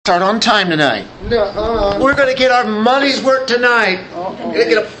Start on time tonight. No, We're going to get our money's worth tonight. We're going to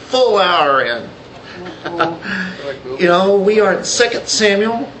get a full hour in. We are in 2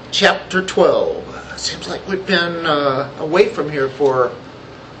 Samuel chapter 12. Seems like we've been away from here for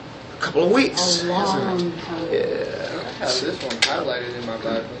a couple of weeks. A long time. Yeah. I have this one highlighted in my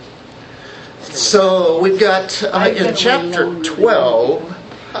Bible. So we've got in chapter 12,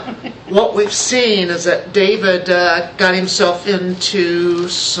 what we've seen is that David got himself into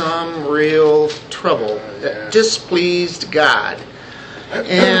some real trouble that displeased God.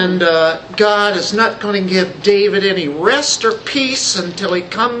 And God is not going to give David any rest or peace until he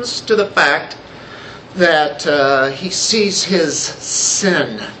comes to the fact that he sees his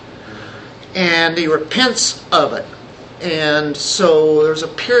sin and he repents of it. And so there's a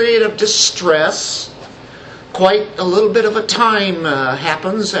period of distress. Quite a little bit of a time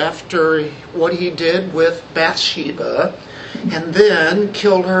happens after what he did with Bathsheba, and then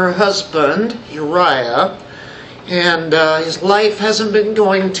killed her husband, Uriah. And his life hasn't been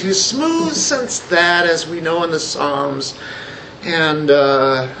going too smooth since that, as we know in the Psalms and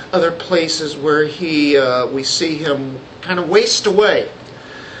other places where we see him kind of waste away.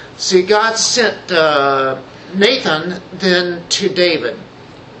 See, God sent Nathan then to David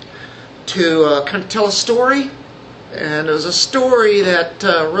to kind of tell a story, and it was a story that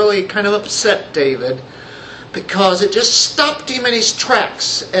really kind of upset David because it just stopped him in his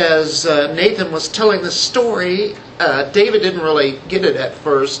tracks as Nathan was telling the story. David didn't really get it at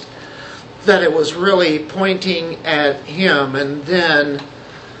first, that it was really pointing at him, and then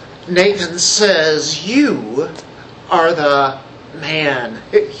Nathan says, "You are the man,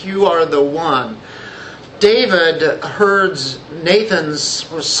 you are the one." David heard Nathan's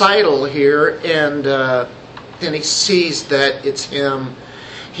recital here, and then he sees that it's him.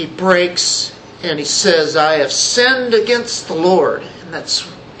 He breaks and he says, "I have sinned against the Lord." And that's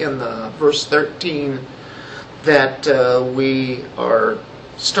in the verse 13 that we are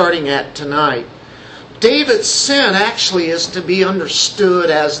starting at tonight. David's sin actually is to be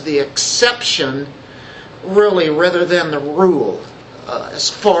understood as the exception, really, rather than the rule. As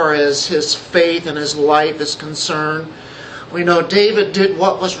far as his faith and his life is concerned, we know David did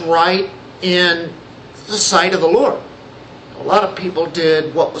what was right in the sight of the Lord. A lot of people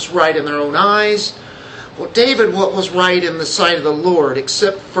did what was right in their own eyes. Well, David, what was right in the sight of the Lord,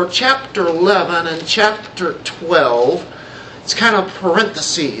 except for chapter 11 and chapter 12. It's kind of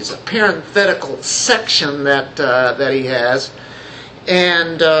parentheses, a parenthetical section that he has.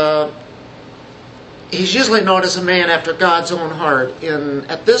 And he's usually known as a man after God's own heart. And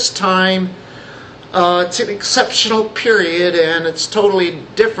at this time, it's an exceptional period, and it's totally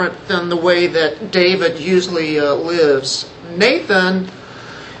different than the way that David usually lives. Nathan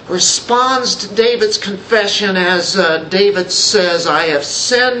responds to David's confession as David says, "I have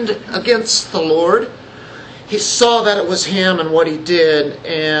sinned against the Lord." He saw that it was him and what he did,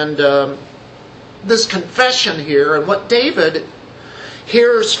 and this confession here, and what David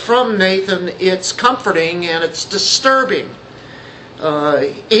hears from Nathan, it's comforting and it's disturbing.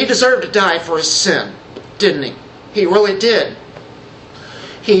 He deserved to die for his sin, didn't he? He really did.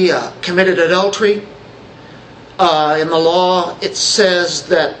 He committed adultery. In the law, it says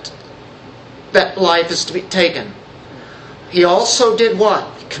that life is to be taken. He also did what?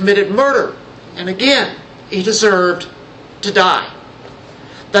 He committed murder. And again, he deserved to die.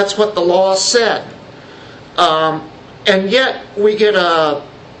 That's what the law said. And yet, we get a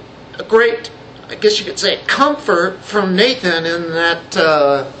great, I guess you could say, comfort from Nathan in that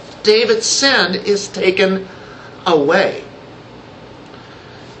David's sin is taken away.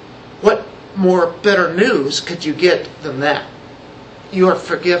 What more better news could you get than that? You are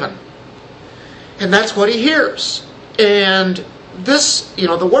forgiven. And that's what he hears. And this,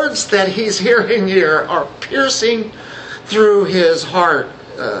 the words that he's hearing here are piercing through his heart,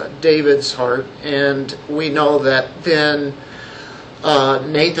 David's heart. And we know that then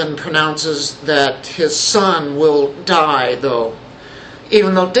Nathan pronounces that his son will die, though.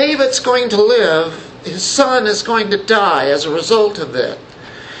 Even though David's going to live, his son is going to die as a result of it.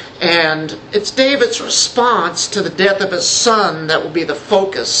 And it's David's response to the death of his son that will be the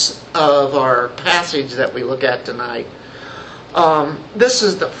focus of our passage that we look at tonight. This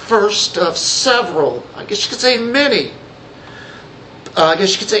is the first of several, I guess you could say many,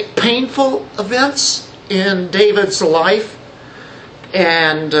 painful events in David's life.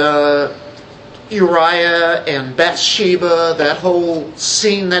 And Uriah and Bathsheba, that whole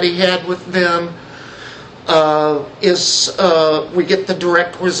scene that he had with them, we get the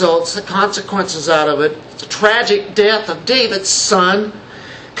direct results, the consequences out of it. The tragic death of David's son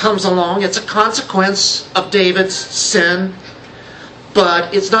comes along. It's a consequence of David's sin.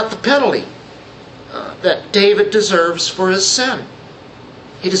 But it's not the penalty that David deserves for his sin.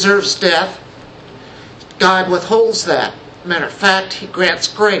 He deserves death. God withholds that. Matter of fact, He grants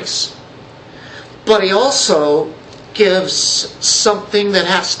grace. But He also gives something that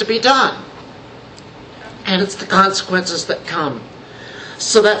has to be done. And it's the consequences that come.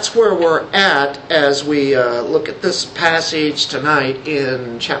 So that's where we're at as we look at this passage tonight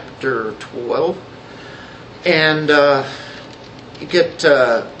in chapter 12. And you get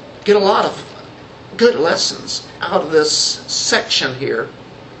a lot of good lessons out of this section here.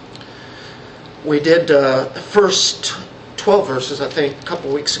 We did the first 12 verses, I think, a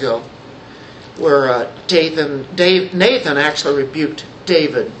couple weeks ago, where Nathan actually rebuked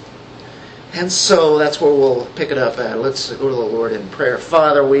David. And so that's where we'll pick it up at. Let's go to the Lord in prayer.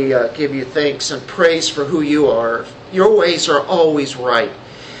 Father, we give you thanks and praise for who you are. Your ways are always right.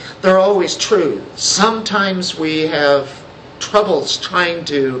 They're always true. Sometimes we have troubles trying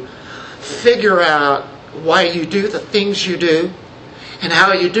to figure out why you do the things you do and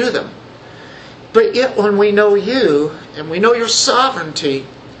how you do them. But yet when we know you and we know your sovereignty,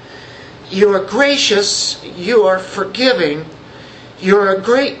 you are gracious, you are forgiving, you are a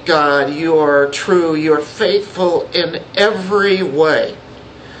great God, you are true, you are faithful in every way.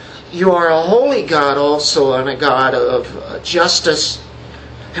 You are a holy God also, and a God of justice.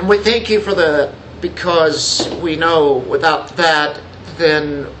 And we thank you for that, because we know without that,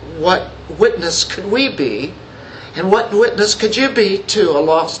 then what witness could we be? And what witness could you be to a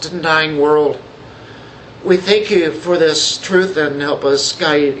lost and dying world? We thank you for this truth, and help us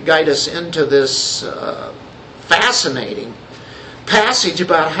guide us into this fascinating passage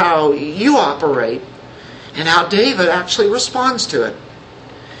about how you operate and how David actually responds to it.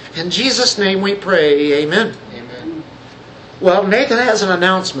 In Jesus' name we pray, amen. Amen. Well, Nathan has an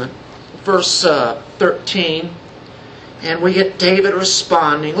announcement, verse 13, and we get David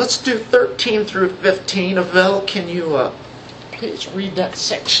responding. Let's do 13 through 15. Avel, can you please read that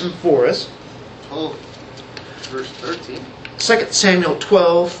section for us? Oh, verse 13. 2 Samuel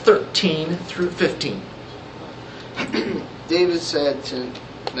 12, 13 through 15. David said to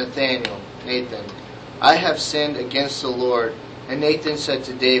Nathan, I have sinned against the Lord. And Nathan said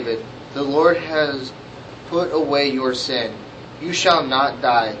to David, the Lord has put away your sin. You shall not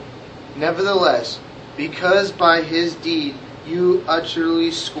die. Nevertheless, because by his deed you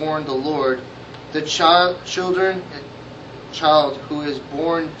utterly scorned the Lord, the child who is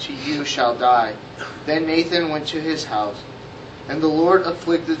born to you shall die. Then Nathan went to his house, and the Lord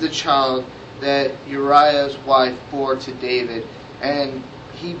afflicted the child that Uriah's wife bore to David, and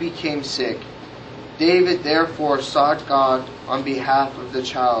he became sick. David therefore sought God on behalf of the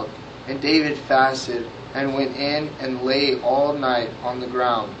child, and David fasted and went in and lay all night on the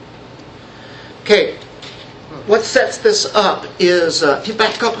ground. Okay, what sets this up is, if you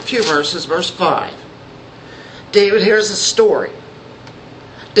back up a few verses, verse 5. David hears a story.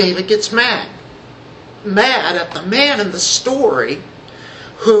 David gets mad at the man in the story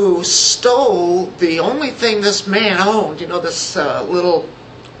who stole the only thing this man owned, this little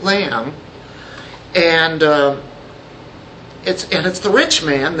lamb. And it's the rich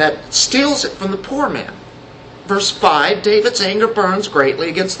man that steals it from the poor man. Verse 5, David's anger burns greatly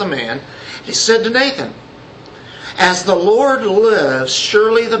against the man. He said to Nathan, as the Lord lives,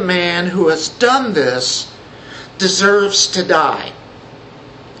 surely the man who has done this deserves to die.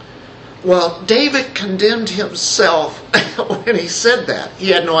 Well, David condemned himself when he said that. He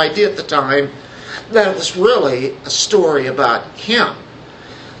had no idea at the time that it was really a story about him.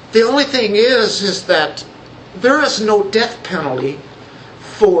 The only thing is that there is no death penalty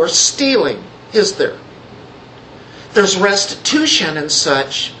for stealing, is there? There's restitution and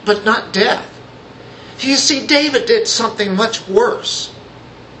such, but not death. You see, David did something much worse.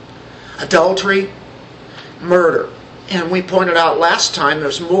 Adultery, murder. And we pointed out last time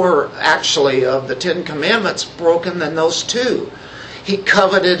there's more actually of the 10 Commandments broken than those two. He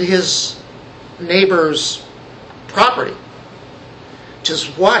coveted his neighbor's property,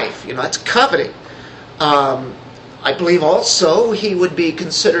 his wife. That's coveting. I believe also he would be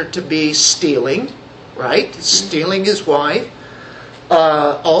considered to be stealing, right? Stealing his wife.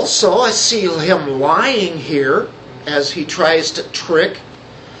 Also, I see him lying here as he tries to trick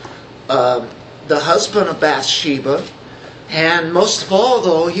the husband of Bathsheba. And most of all,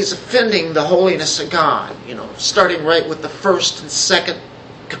 though, he's offending the holiness of God, starting right with the first and second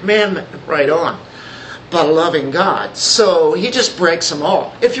commandment right on, but loving God. So he just breaks them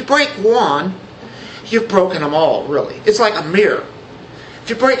all. If you break one, you've broken them all, really. It's like a mirror. If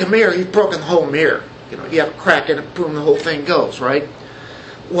you break a mirror, you've broken the whole mirror. You have a crack in it, boom, the whole thing goes, right?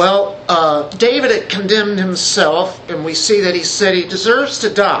 Well, David had condemned himself, and we see that he said he deserves to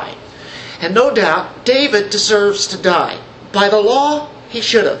die. And no doubt, David deserves to die. By the law, he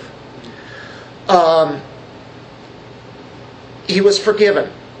should have. He was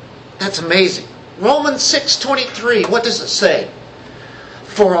forgiven. That's amazing. Romans 6:23, what does it say?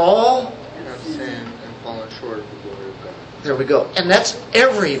 For all have sinned and fallen short of the glory of God. There we go. And that's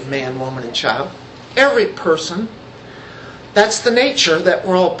every man, woman, and child. Every person. That's the nature that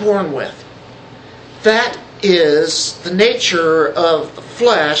we're all born with. That is the nature of the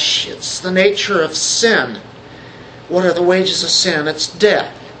flesh. It's the nature of sin. What are the wages of sin? It's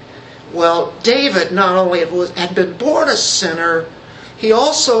death. Well, David not only had been born a sinner, he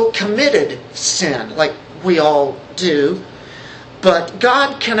also committed sin, like we all do. But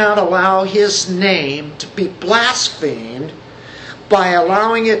God cannot allow his name to be blasphemed by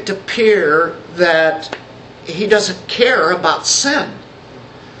allowing it to appear that he doesn't care about sin.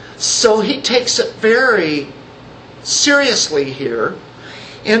 So he takes it very seriously here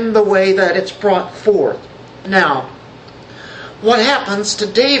in the way that it's brought forth. Now, what happens to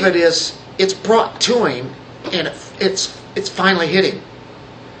David is it's brought to him, and it's finally hit him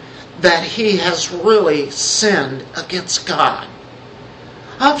that he has really sinned against God.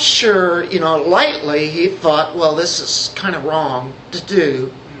 I'm sure, lightly he thought, well, this is kind of wrong to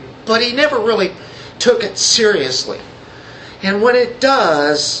do, but he never really took it seriously. And when it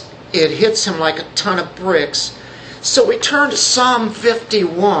does, it hits him like a ton of bricks. So we turn to Psalm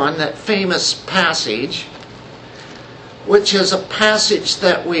 51, that famous passage, which is a passage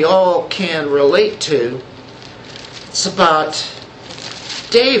that we all can relate to. It's about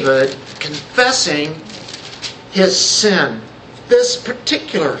David confessing his sin, this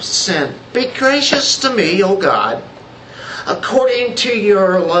particular sin. Be gracious to me, O God, according to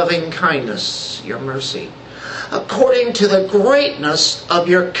your loving kindness, your mercy, according to the greatness of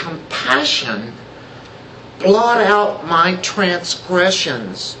your compassion, blot out my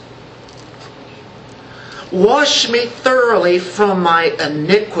transgressions. Wash me thoroughly from my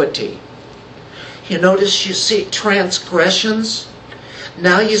iniquity. You notice you see transgressions.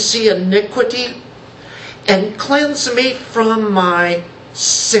 Now you see iniquity. And cleanse me from my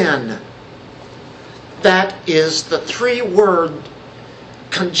sin. That is the three-word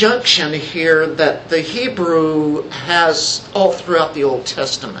conjunction here that the Hebrew has all throughout the Old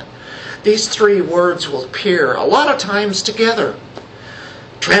Testament. These three words will appear a lot of times together.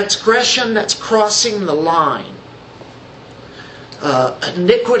 Transgression, that's crossing the line.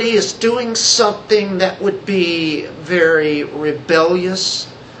 Iniquity is doing something that would be very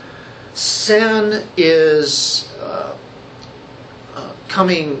rebellious. Sin is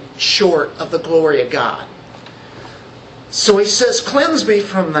coming short of the glory of God. So he says, cleanse me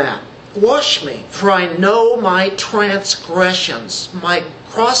from that. Wash me, for I know my transgressions, my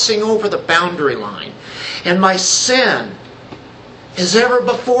crossing over the boundary line, and my sin is ever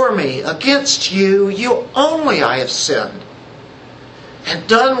before me. Against you, you only I have sinned, and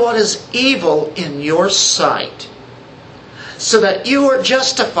done what is evil in your sight, so that you are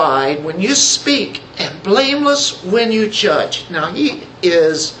justified when you speak, and blameless when you judge. Now he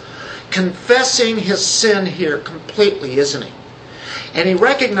is confessing his sin here completely, isn't he? And he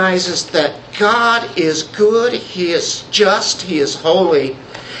recognizes that God is good, he is just, he is holy.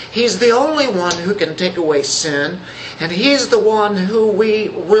 He's the only one who can take away sin, and he's the one who we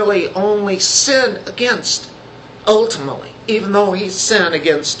really only sin against ultimately, even though he sinned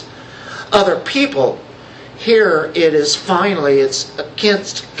against other people. Here it is finally, it's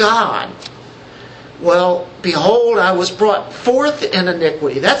against God. Well, behold, I was brought forth in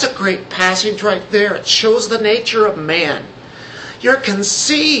iniquity. That's a great passage right there. It shows the nature of man. You're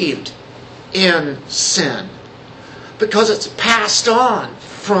conceived in sin because it's passed on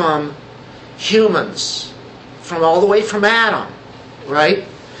from humans, from all the way from Adam, right?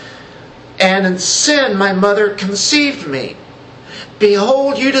 And in sin my mother conceived me.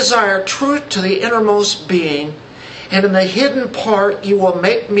 Behold, you desire truth to the innermost being, and in the hidden part you will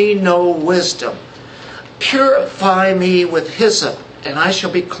make me know wisdom. Purify me with hyssop, and I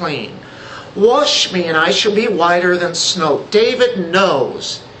shall be clean. Wash me, and I shall be whiter than snow. David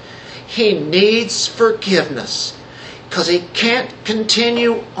knows he needs forgiveness because he can't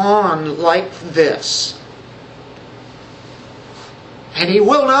continue on like this. And he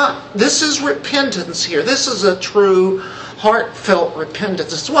will not. This is repentance here. This is a true heartfelt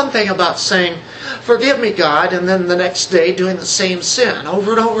repentance. It's one thing about saying, forgive me, God, and then the next day doing the same sin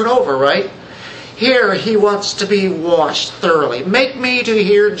over and over and over, right? Here he wants to be washed thoroughly. Make me to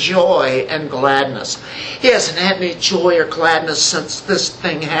hear joy and gladness. He hasn't had any joy or gladness since this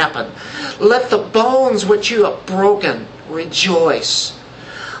thing happened. Let the bones which you have broken rejoice.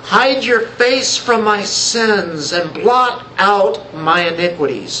 Hide your face from my sins and blot out my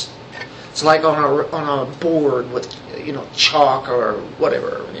iniquities. It's like on a board with chalk or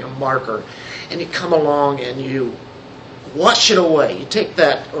whatever, marker, and you come along and you wash it away. You take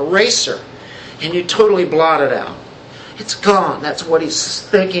that eraser and you totally blot it out. It's gone. That's what he's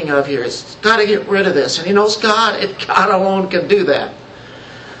thinking of here. He's got to get rid of this. And he knows God, and God alone can do that.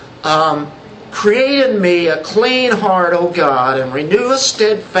 Create in me a clean heart, O God, and renew a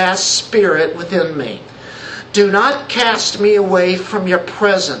steadfast spirit within me. Do not cast me away from your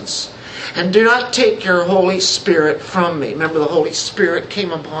presence, and do not take your Holy Spirit from me. Remember, the Holy Spirit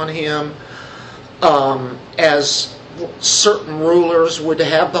came upon him as certain rulers would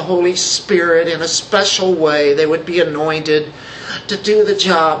have the Holy Spirit in a special way. They would be anointed to do the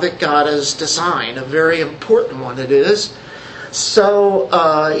job that God has designed. A very important one it is. So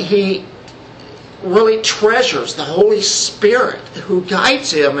he really treasures the Holy Spirit who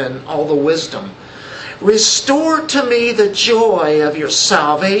guides him in all the wisdom. Restore to me the joy of your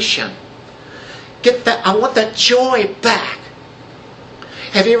salvation. Get that. I want that joy back.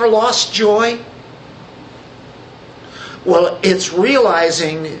 Have you ever lost joy? Well, it's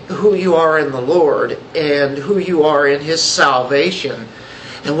realizing who you are in the Lord and who you are in His salvation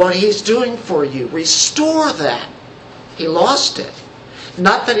and what He's doing for you. Restore that. He lost it.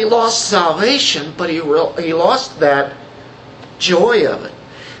 Not that he lost salvation, but he lost that joy of it.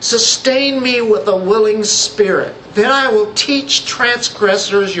 Sustain me with a willing spirit. Then I will teach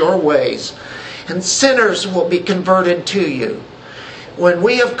transgressors your ways, and sinners will be converted to you. When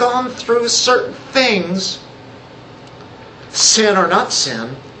we have gone through certain things, sin or not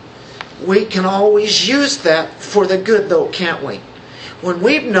sin, we can always use that for the good, though, can't we? When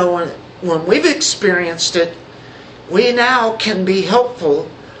we've experienced it, we now can be helpful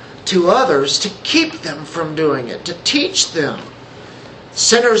to others to keep them from doing it, to teach them.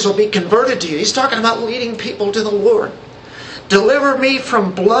 Sinners will be converted to you. He's talking about leading people to the Lord. Deliver me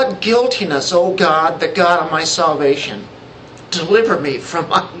from blood guiltiness, O God, the God of my salvation. Deliver me from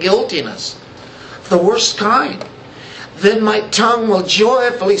my guiltiness, the worst kind. Then my tongue will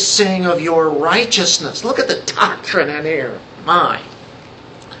joyfully sing of your righteousness. Look at the doctrine in here. My.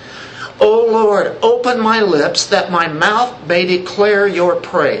 O Lord, open my lips that my mouth may declare your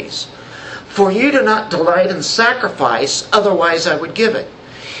praise. For you do not delight in sacrifice, otherwise I would give it.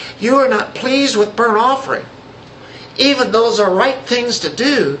 You are not pleased with burnt offering. Even those are right things to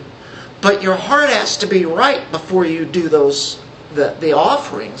do, but your heart has to be right before you do the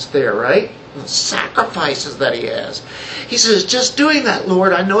offerings there, right? The sacrifices that he has. He says, just doing that,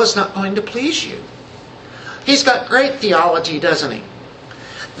 Lord, I know it's not going to please you. He's got great theology, doesn't he?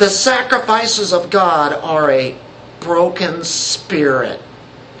 The sacrifices of God are a broken spirit.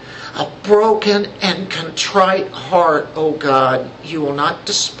 A broken and contrite heart, O God, you will not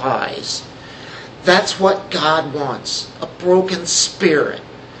despise. That's what God wants. A broken spirit.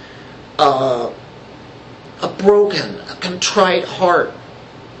 A contrite heart.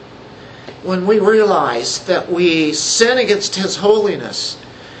 When we realize that we sin against His holiness,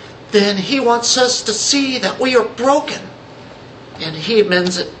 then He wants us to see that we are broken. And He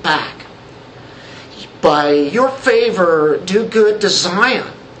mends it back. By your favor, do good to Zion.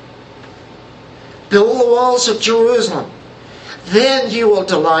 Build the walls of Jerusalem. Then you will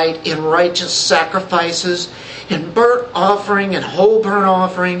delight in righteous sacrifices, in burnt offering and whole burnt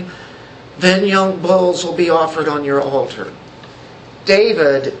offering. Then young bulls will be offered on your altar.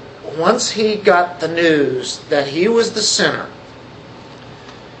 David, once he got the news that he was the sinner,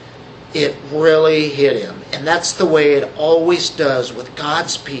 it really hit him. And that's the way it always does with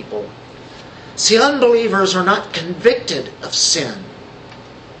God's people. See, unbelievers are not convicted of sin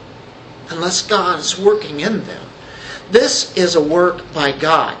unless God is working in them. This is a work by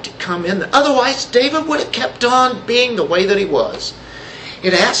God to come in. Otherwise, David would have kept on being the way that he was.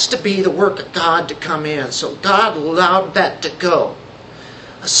 It has to be the work of God to come in. So God allowed that to go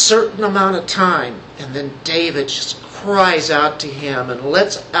a certain amount of time. And then David just cries out to Him and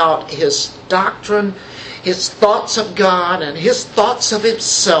lets out his doctrine, his thoughts of God and his thoughts of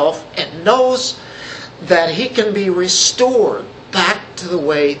himself, and knows that he can be restored back to the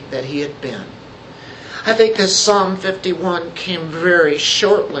way that he had been. I think this Psalm 51 came very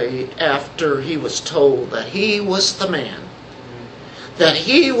shortly after he was told that he was the man, that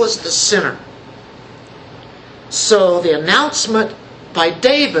he was the sinner. So the announcement by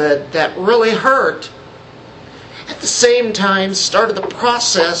David that really hurt, at the same time started the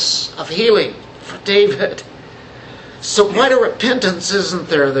process of healing for David. So quite a repentance, isn't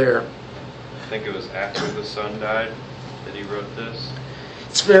there? I think it was after the son died that he wrote this.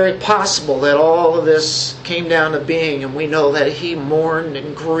 It's very possible that all of this came down to being, and we know that he mourned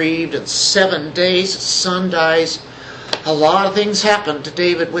and grieved, and 7 days his son dies. A lot of things happened to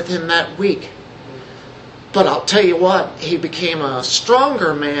David within that week. But I'll tell you what, he became a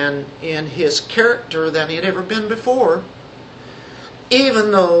stronger man in his character than he had ever been before,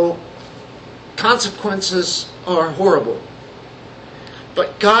 even though consequences are horrible.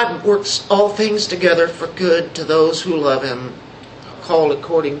 But God works all things together for good to those who love him, called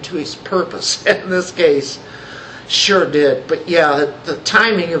according to his purpose. In this case, sure did. But yeah, the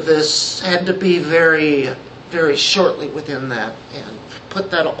timing of this had to be very, very shortly within that, and put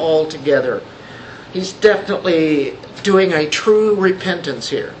that all together. He's definitely doing a true repentance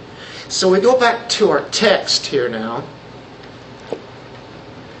here. So we go back to our text here now.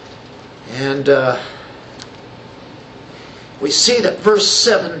 And we see that verse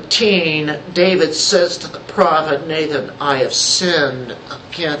 17, David says to the prophet Nathan, I have sinned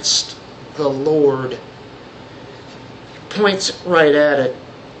against the Lord. Points right at it.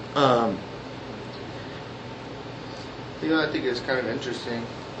 I think is kind of interesting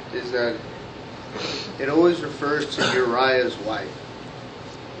is that it always refers to Uriah's wife.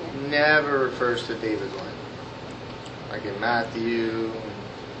 Never refers to David's wife. Like in Matthew,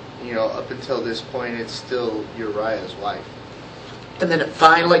 up until this point, it's still Uriah's wife. And then it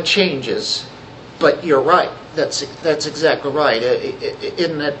finally changes. But you're right. That's exactly right.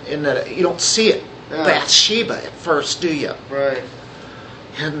 In that you don't see it, Bathsheba, at first, do you? Right.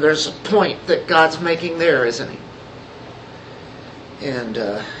 And there's a point that God's making there, isn't he? And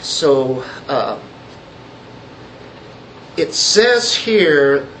so it says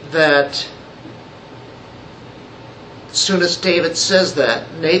here that as soon as David says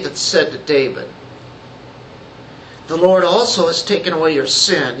that, Nathan said to David, the Lord also has taken away your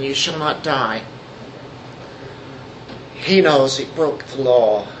sin. You shall not die. He knows he broke the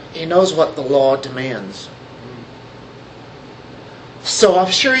law. He knows what the law demands. So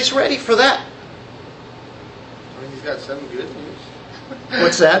I'm sure he's ready for that. I mean, he's got some good news.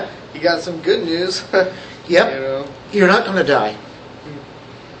 What's that? He got some good news. Yep. You're not going to die.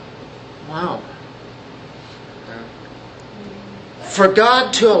 Wow. Yeah. For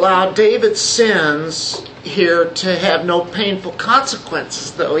God to allow David's sins here to have no painful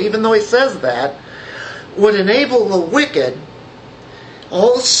consequences, though, even though he says that, would enable the wicked,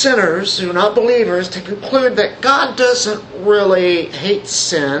 all the sinners who are not believers, to conclude that God doesn't really hate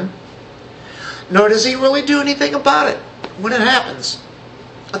sin, nor does he really do anything about it when it happens.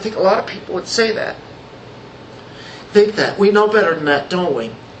 I think a lot of people would say that. Think that. We know better than that, don't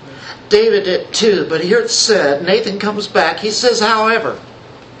we? David did too, but here it's said, Nathan comes back, he says, however,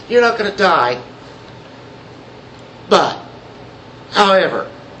 you're not going to die. But, however,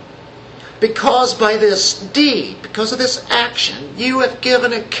 because by this deed, because of this action, you have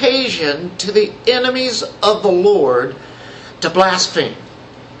given occasion to the enemies of the Lord to blaspheme.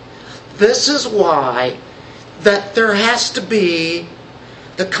 This is why that there has to be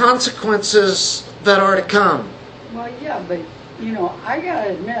the consequences that are to come. Well, yeah, but, I got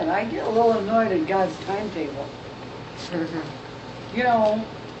to admit, I get a little annoyed at God's timetable. Mm-hmm.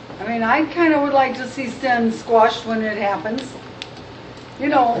 I kind of would like to see sin squashed when it happens.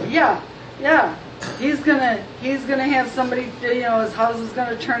 Yeah. He's gonna have somebody, his house is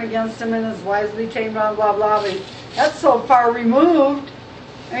gonna turn against him and his wives be taken, blah, blah, blah. But that's so far removed.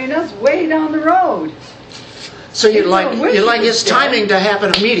 That's way down the road. So you'd like his timing to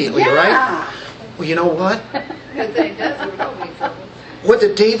happen immediately, right? Yeah. Well, you know what? Good thing does, we're in trouble. What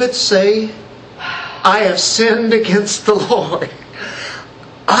did David say? I have sinned against the Lord.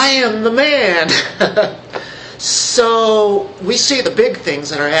 I am the man. So we see the big things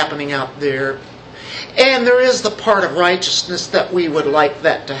that are happening out there. And there is the part of righteousness that we would like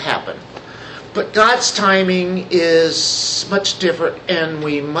that to happen. But God's timing is much different, and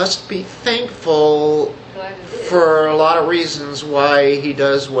we must be thankful for a lot of reasons why he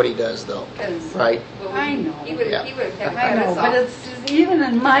does what he does, though. Right? I know. He would have kept I know, us but off. it's even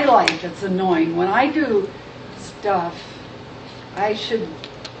in my life, it's annoying. When I do stuff, I should,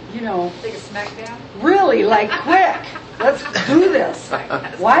 Take a smackdown. really, quick. Let's do this.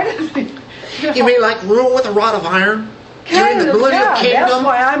 Why does he... You mean like rule with a rod of iron? You're in the Kind of, millennial yeah. kingdom? That's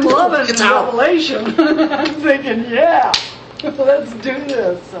why I'm loving It's out. Revelation. I'm thinking, let's do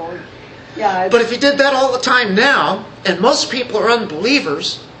this. So, yeah. But if he did that all the time now, and most people are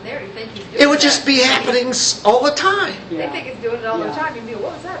unbelievers, There, you think he's doing it would that. just be happening all the time. They think he's doing it all the Yeah. time. You'd be,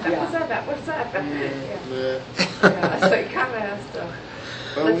 what was that about? Yeah. What's that about? What's that about? Yeah. So he kind of has to.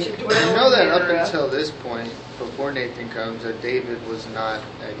 But Let we you dwell know that there, up until this point, before Nathan comes, that David was not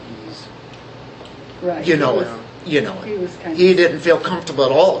at ease. Right. You know, He was kind of. he didn't feel comfortable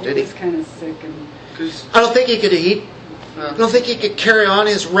at all, did He he? was kind of sick and. 'Cause, I don't think he could eat. I don't think he could carry on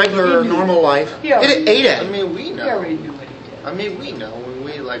his regular, He knew. normal life. He already He ate I at it. mean, we He know. already knew what he did. I mean, we know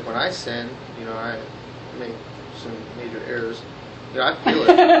when I sin, I make some major errors. I feel it.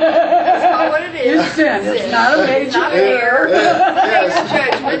 That's not what it is. It's sin. It's not a major It's not an error. It's Yes.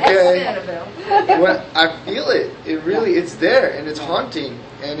 judgment. Okay. It's sin, Bill. Well, I feel it. It's there, and it's haunting,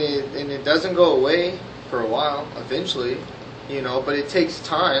 and it doesn't go away for a while. Eventually, but it takes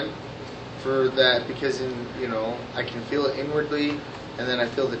time for that because I can feel it inwardly, and then I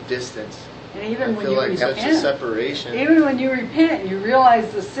feel the distance. And I even when feel you like such a repent, separation. even when you repent, you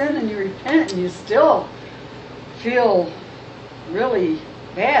realize the sin and you repent, and you still feel really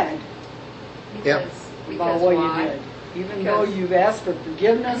bad Yep. Because about what why? you did. Even though Because- you've asked for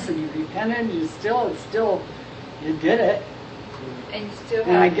forgiveness and you repented, you did it. And you still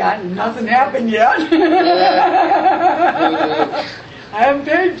And I have got nothing happened yet. I haven't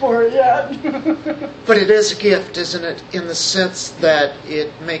paid for it yet. But it is a gift, isn't it? In the sense that it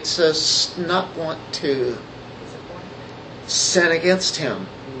makes us not want to sin against Him.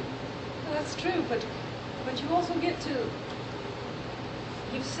 Well, that's true, but you also get to,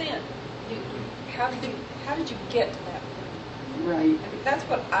 you've sinned. How did you get to that point? Right. I mean, that's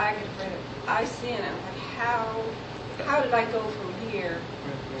what I get afraid of. I sin, and I'm like, how did I go from here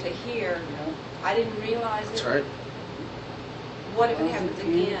to here? Yeah. I didn't realize it. That's right. What if it Wasn't happens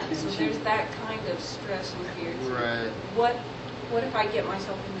paying again? So attention. there's that kind of stress and fear. too. Right. What if I get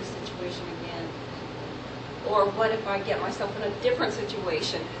myself in this situation again? Or what if I get myself in a different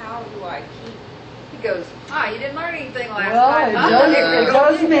situation? How do I keep? He goes, you didn't learn anything last Well, night. it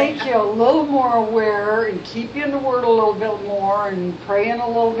does make you a little more aware and keep you in the Word a little bit more and praying a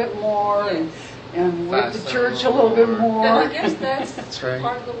little bit more and with the Fasting church a a little bit And I more. guess that's That's right.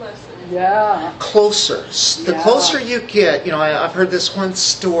 part of the lesson. isn't it? Yeah. Closer. The Yeah. closer you get, I've heard this one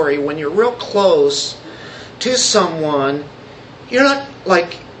story. When you're real close to someone, you're not going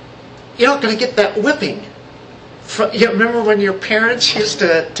to get that whipping. You remember when your parents used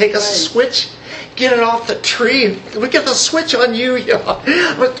to take a Right. switch, get it off the tree, and we get the switch on you,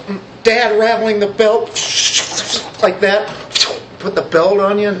 with Dad rattling the belt like that, put the belt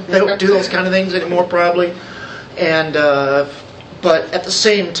on you. They don't do those kind of things anymore, probably. And but at the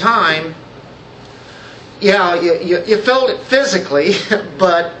same time, you felt it physically,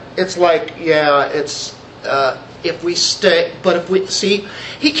 but it's like, it's if we stay. But if we see,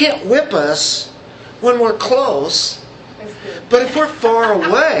 He can't whip us when we're close. That's good. But if we're far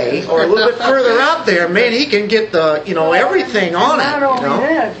away or a little bit further out there, man, He can get the everything on it. Not only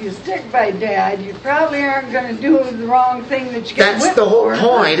that, if you stick by Dad, you probably aren't going to do the wrong thing that you get That's whipped the whole for.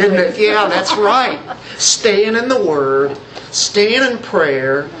 point, isn't it? Yeah, that's right. Staying in the Word, staying in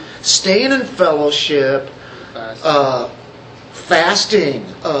prayer, staying in fellowship, fasting,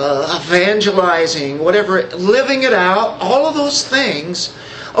 evangelizing, whatever, living it out, all of those things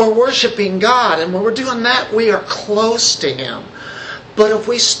are worshiping God. And when we're doing that, we are close to Him. But if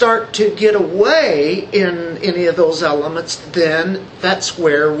we start to get away in any of those elements, then that's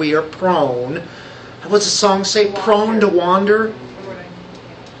where we are prone. What's the song say? Prone to wander?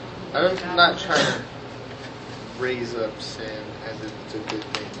 I'm not trying to raise up sin as if it's a good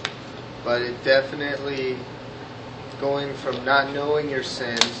thing, but it definitely going from not knowing your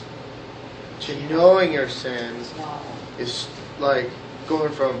sins to knowing your sins is like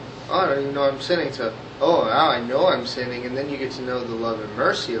going from, I don't even know I'm sinning to, now I know I'm sinning, and then you get to know the love and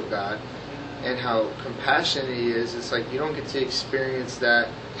mercy of God and how compassionate He is. It's like you don't get to experience that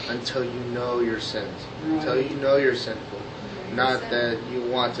until you know your sins, until you know you're sinful. Not that you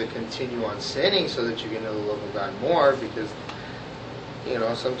want to continue on sinning so that you can know the love of God more, because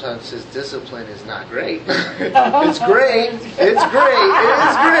sometimes His discipline is not great. It's great. It's great. It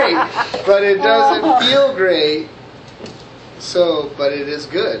is great. But it doesn't feel great. But it is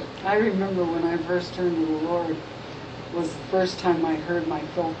good. I remember when I first turned to the Lord, was the first time I heard my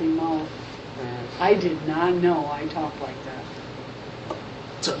filthy mouth. I did not know I talked like that.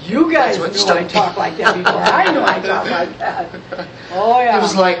 So You guys that's what knew I started- talked like that before. I knew I talked like that. Oh, yeah. It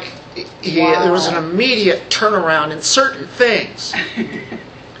was like there was an immediate turnaround in certain things.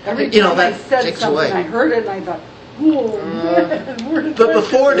 Every time that I said takes something, away. I heard it and I thought, whoa, man, where did But that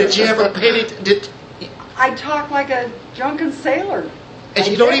before, come did you from? ever pay it? I talk like a drunken sailor. And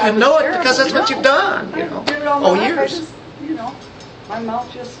you I don't did. I even was know it terrible. because that's what No. you've done. I did it all my life. I Years. just, my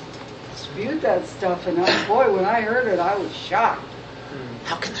mouth just spewed that stuff. And boy, when I heard it, I was shocked.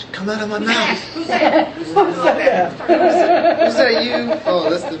 How can that come out of my mouth? Who said that? Is that you? Oh,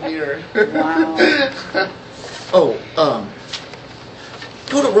 that's the mirror. Wow.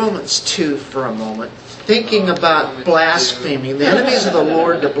 Go to Romans 2 for a moment. Thinking about blaspheming, the enemies of the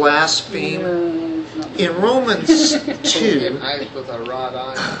Lord to blaspheme. In Romans 2, Get ice with a rod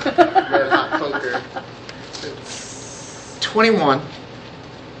on red hot poker. 21.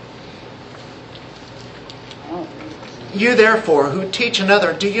 You therefore who teach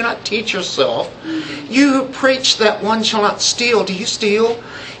another, do you not teach yourself? You who preach that one shall not steal, do you steal?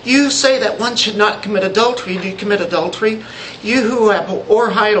 You say that one should not commit adultery, do you commit adultery? You who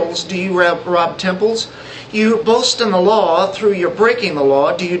abhor idols, do you rob temples? You who boast in the law, through your breaking the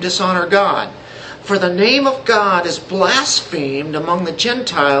law, do you dishonor God? For the name of God is blasphemed among the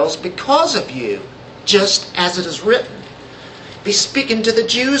Gentiles because of you, just as it is written. Be speaking to the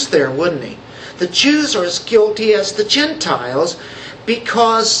Jews there, wouldn't he? The Jews are as guilty as the Gentiles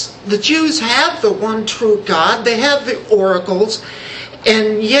because the Jews have the one true God. They have the oracles,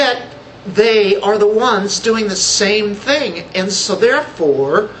 and yet they are the ones doing the same thing. And so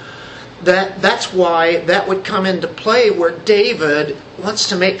therefore, that's why that would come into play where David wants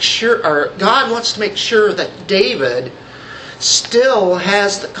to make sure, or God wants to make sure that David still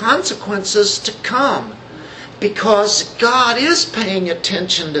has the consequences to come. Because God is paying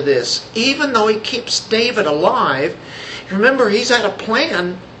attention to this. Even though He keeps David alive, remember He's had a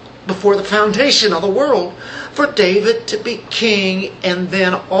plan before the foundation of the world for David to be king and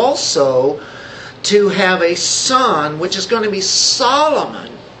then also to have a son, which is going to be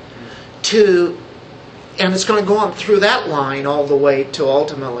Solomon, and it's going to go on through that line all the way to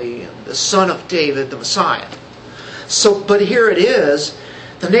ultimately the son of David, the Messiah. But here it is.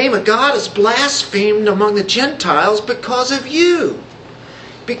 The name of God is blasphemed among the Gentiles because of you.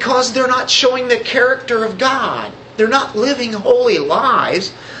 Because they're not showing the character of God. They're not living holy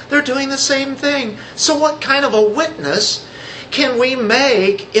lives. They're doing the same thing. So what kind of a witness can we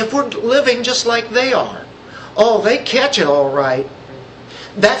make if we're living just like they are? Oh, they catch it all right.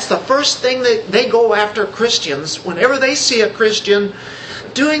 That's the first thing that they go after Christians. Whenever they see a Christian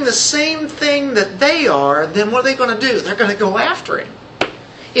doing the same thing that they are, then what are they going to do? They're going to go after him.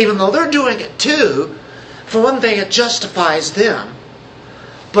 Even though they're doing it too, for one thing, it justifies them.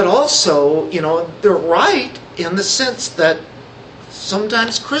 But also, they're right in the sense that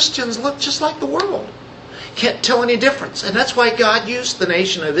sometimes Christians look just like the world. Can't tell any difference. And that's why God used the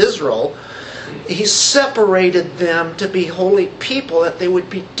nation of Israel. He separated them to be holy people, that they would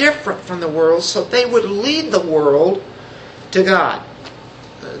be different from the world, so they would lead the world to God.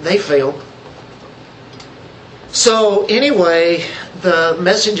 They failed. So anyway, the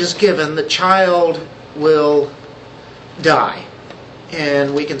message is given, the child will die.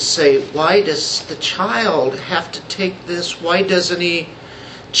 And we can say, why does the child have to take this? Why doesn't he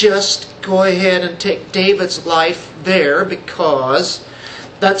just go ahead and take David's life there? Because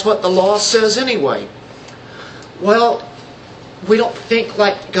that's what the law says anyway. Well, we don't think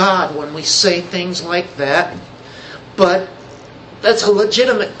like God when we say things like that. But that's a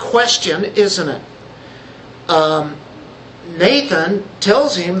legitimate question, isn't it? Nathan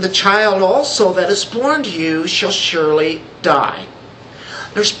tells him, the child also that is born to you shall surely die.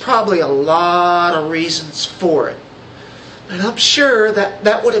 There's probably a lot of reasons for it. And I'm sure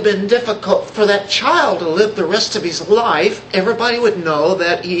that would have been difficult for that child to live the rest of his life. Everybody would know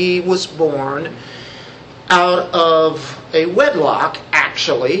that he was born out of a wedlock,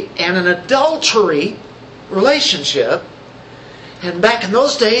 actually, and an adultery relationship. And back in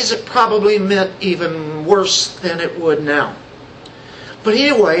those days, it probably meant even worse than it would now. But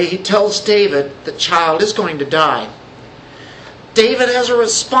anyway, he tells David the child is going to die. David has a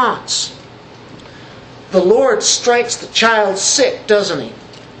response. The Lord strikes the child sick, doesn't he?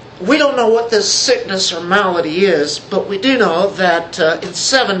 We don't know what this sickness or malady is, but we do know that in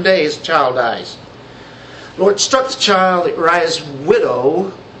 7 days the child dies. The Lord struck the child, Uriah's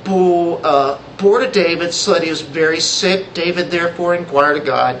widow, who bore to David so that he was very sick. David therefore inquired of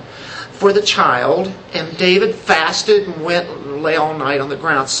God for the child, and David fasted and went and lay all night on the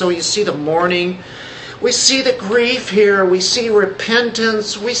ground. So you see the mourning, we see the grief here, we see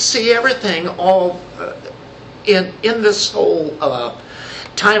repentance, we see everything all in this whole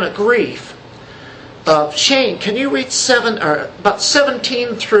time of grief. Shane, can you read about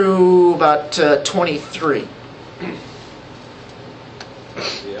 17 through about 23?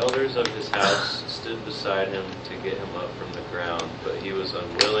 The elders of his house stood beside him to get him up from the ground, but he was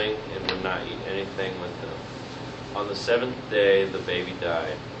unwilling and would not eat anything with them. On the 7th day the baby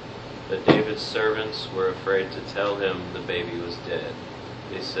died. But David's servants were afraid to tell him the baby was dead.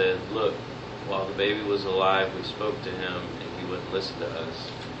 They said, "Look, while the baby was alive we spoke to him, and he wouldn't listen to us.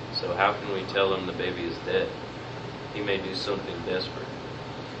 So how can we tell him the baby is dead? He may do something desperate."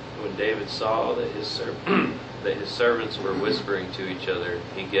 When David saw that that his servants were whispering to each other,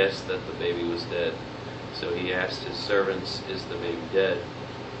 he guessed that the baby was dead. So he asked his servants, "Is the baby dead?"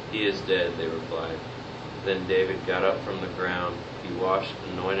 "He is dead," they replied. Then David got up from the ground. He washed,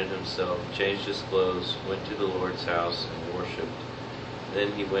 anointed himself, changed his clothes, went to the Lord's house, and worshipped.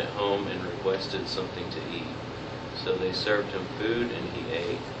 Then he went home and requested something to eat. So they served him food, and he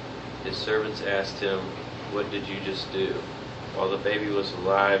ate. His servants asked him, "What did you just do? While the baby was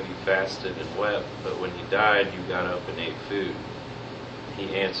alive, you fasted and wept, but when he died, you got up and ate food."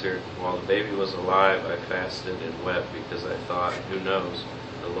 He answered, "While the baby was alive, I fasted and wept because I thought, who knows,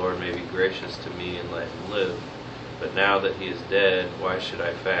 the Lord may be gracious to me and let him live. But now that he is dead, why should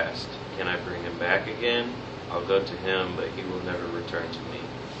I fast? Can I bring him back again? I'll go to him, but he will never return to me."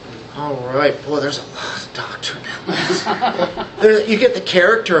 All right, boy, there's a lot of doctrine in this. You get the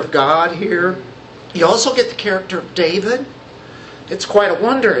character of God here. You also get the character of David. It's quite a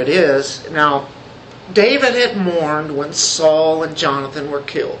wonder, it is. Now, David had mourned when Saul and Jonathan were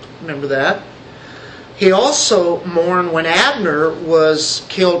killed. Remember that? He also mourned when Abner was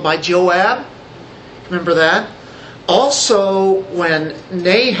killed by Joab. Remember that? Also, when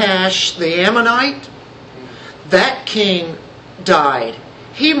Nahash the Ammonite, that king died,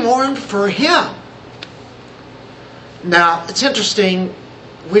 he mourned for him. Now, it's interesting,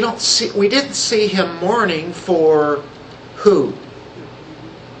 we didn't see him mourning for who?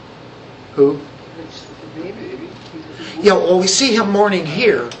 Who? Yeah, well, we see him mourning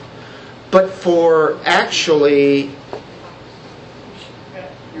here, but for actually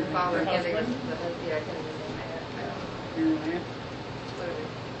Your father giving us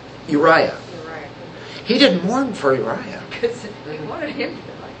Uriah. Uriah. He didn't mourn for Uriah. Because he wanted him to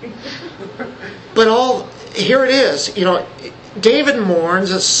die. But here it is, David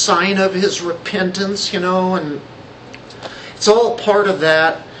mourns a sign of his repentance, and it's all part of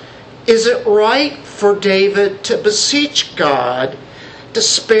that. Is it right for David to beseech God to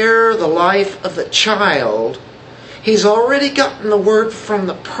spare the life of the child? He's already gotten the word from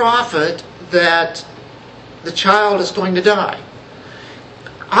the prophet that the child is going to die.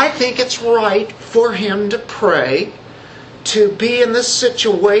 I think it's right for him to pray, to be in this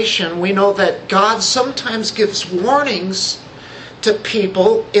situation. We know that God sometimes gives warnings to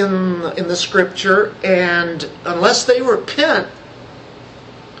people in the scripture, and unless they repent,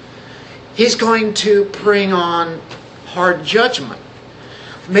 He's going to bring on hard judgment.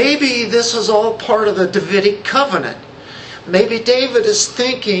 Maybe this is all part of the Davidic covenant. Maybe David is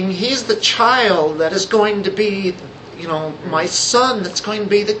thinking he's the child that is going to be, my son that's going to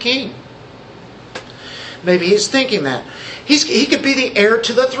be the king. Maybe he's thinking that. He could be the heir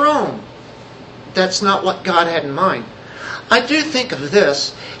to the throne. That's not what God had in mind. I do think of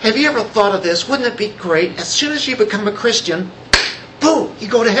this. Have you ever thought of this? Wouldn't it be great? As soon as you become a Christian, boom, you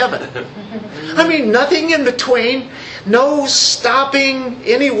go to heaven. I mean, nothing in between. No stopping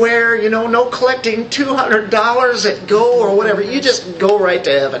anywhere, no collecting $200 at go or whatever. You just go right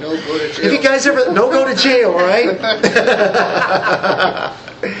to heaven. No go to jail. Have you guys ever... No go to jail, right?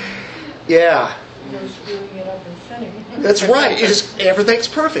 Yeah. No screwing it up and sinning. That's right. Everything's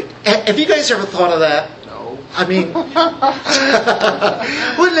perfect. Have you guys ever thought of that? No. I mean,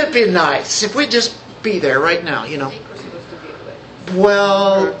 wouldn't it be nice if we just be there right now, I think we're supposed to be quick.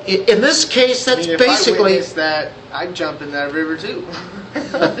 Well, in this case, that's If basically... I witnessed that, I'd jump in that river too.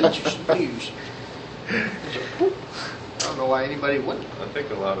 That you should use. I don't know why anybody wouldn't. I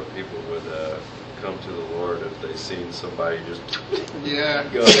think a lot of people would come to the Lord if they seen somebody just Yeah.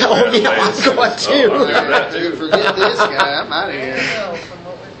 go. Oh, yeah, I'm going too. I'll do that Dude, too. forget this guy. I'm out of I here. don't know, from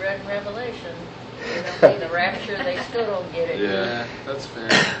what we've read in Revelation, the rapture, they still don't get it. Yeah. That's fair.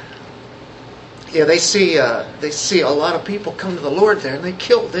 Yeah, they see a lot of people come to the Lord there, and they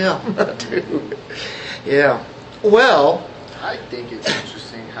kill them too. Yeah. Well, I think it's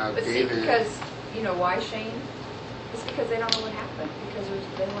interesting how But see, David. because, why, Shane? It's because they don't know what happened. Because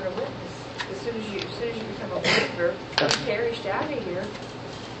they want to witness. As soon as you become a believer, you perished out of here.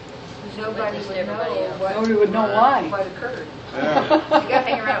 Nobody Witness would to everybody know else. what, Nobody would know why. what occurred. Yeah. You got to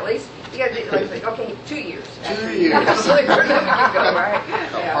hang around at least. You got to like, okay, 2 years. 2 years. Absolutely, then you can go, right?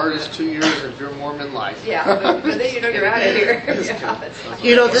 The Yeah. hardest 2 years of your Mormon life. Yeah, but then you're out of here.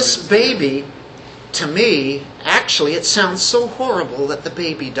 Yeah, that's this baby, to me, actually, it sounds so horrible that the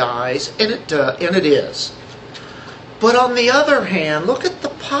baby dies, and it is. But on the other hand, look at the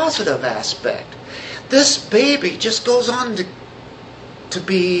positive aspect. This baby just goes on to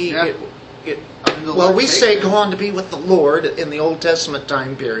be... Yeah. Well, we say go on to be with the Lord in the Old Testament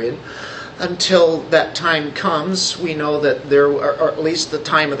time period. Until that time comes, we know that there, or at least the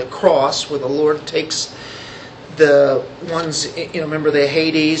time of the cross, where the Lord takes the ones, remember the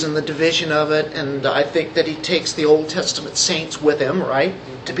Hades and the division of it, and I think that he takes the Old Testament saints with him, right,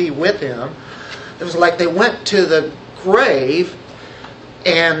 to be with him. It was like they went to the grave,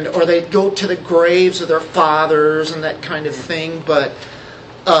 or they'd go to the graves of their fathers and that kind of thing, but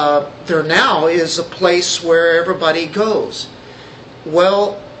there now is a place where everybody goes.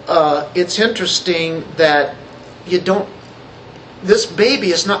 Well, it's interesting that this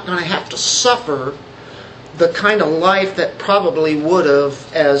baby is not going to have to suffer the kind of life that probably would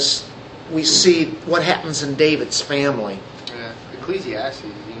have, as we see what happens in David's family. Yeah, Ecclesiastes,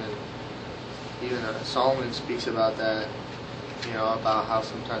 even Solomon speaks about that, about how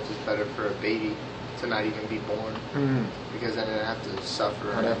sometimes it's better for a baby to not even be born, because then they have to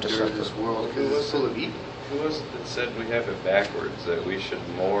suffer and endure this world because it's full of evil. Who was it that said we have it backwards, that we should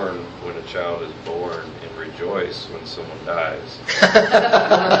mourn when a child is born and rejoice when someone dies?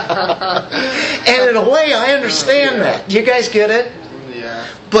 And in a way, I understand that. You guys get it? Yeah.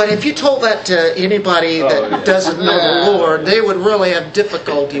 But if you told that to anybody that doesn't know the Lord, they would really have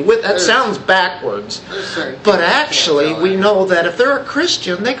difficulty with that. Sounds backwards. But actually, we know that if they're a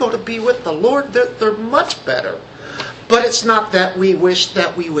Christian, they go to be with the Lord. They're much better. But it's not that we wish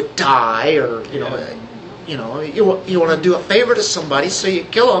that we would die, or you want to do a favor to somebody, so you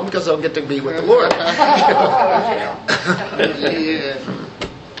kill them because they'll get to be with the Lord.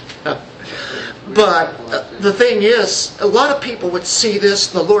 But the thing is, a lot of people would see this,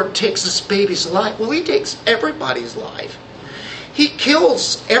 the Lord takes this baby's life. Well, He takes everybody's life. He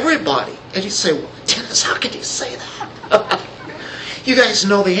kills everybody. And you say, well, Dennis, how could you say that? You guys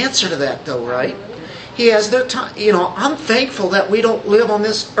know the answer to that, though, right? He has their time. I'm thankful that we don't live on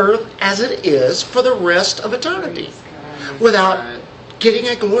this earth as it is for the rest of eternity without getting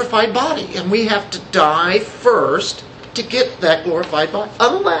a glorified body. And we have to die first to get that glorified body.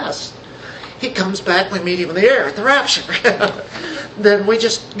 Unless He comes back, we meet Him in the air at the rapture. Then we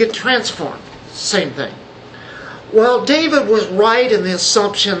just get transformed. Same thing. Well, David was right in the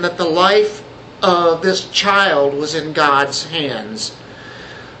assumption that the life of this child was in God's hands.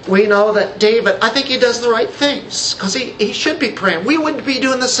 We know that David, I think he does the right things, because he should be praying. We wouldn't be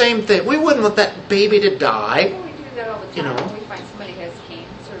doing the same thing. We wouldn't want that baby to die. Well, we do that all the time. When we find somebody has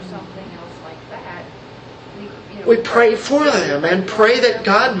cancer or something else like that, we pray for them and pray that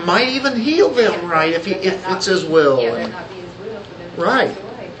God might even heal them, right, if it's His will. Yeah, that not be His will for them to right. pass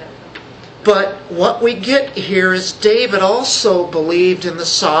away. But what we get here is David also believed in the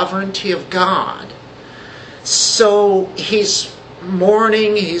sovereignty of God. So he's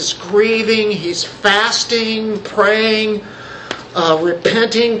mourning, he's grieving, he's fasting, praying,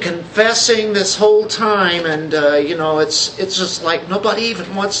 repenting, confessing this whole time, and it's just like nobody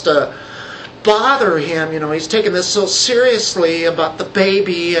even wants to bother him. He's taking this so seriously about the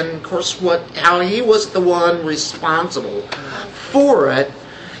baby, and of course how he was the one responsible for it.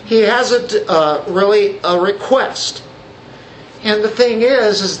 He has really a request, and the thing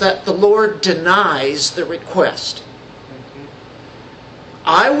is that the Lord denies the request.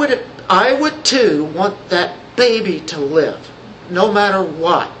 I would too want that baby to live, no matter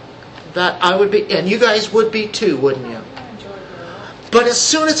what. That I would be, and you guys would be too, wouldn't you? But as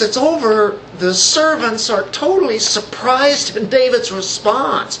soon as it's over, the servants are totally surprised in David's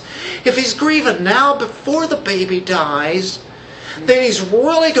response. If he's grieving now before the baby dies, then he's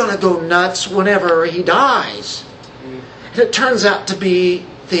really going to go nuts whenever he dies. And it turns out to be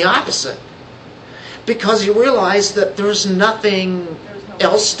the opposite, because he realized that there's nothing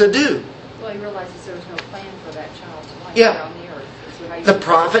else to do. Well, he realizes there was no plan for that child's life Yeah. on the earth. The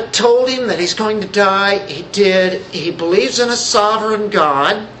prophet told him that he's going to die. He did. He believes in a sovereign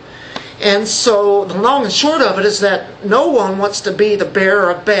God. And so the long and short of it is that no one wants to be the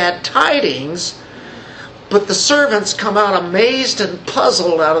bearer of bad tidings. But the servants come out amazed and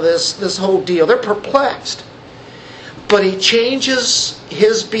puzzled out of this whole deal. They're perplexed. But he changes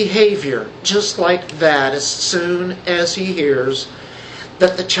his behavior just like that as soon as he hears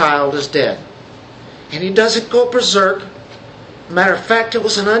that the child is dead. And he doesn't go berserk. Matter of fact, it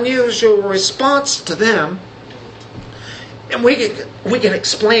was an unusual response to them. And we can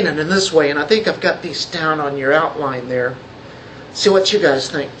explain it in this way, and I think I've got these down on your outline there. See what you guys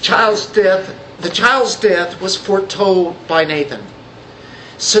think. The child's death was foretold by Nathan.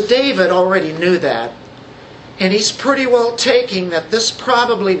 So David already knew that. And he's pretty well taking that this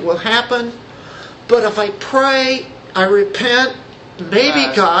probably will happen. But if I pray, I repent,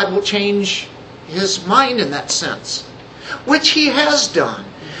 maybe God will change His mind in that sense. Which He has done.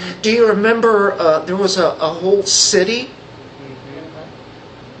 Do you remember there was a whole city?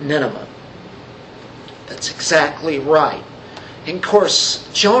 Nineveh. That's exactly right. And of course,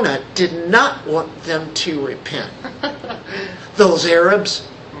 Jonah did not want them to repent. Those Arabs,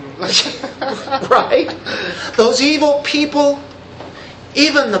 right? Those evil people,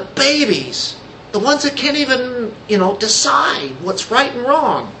 even the babies, the ones that can't even, decide what's right and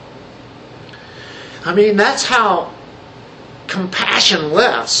wrong. I mean, that's how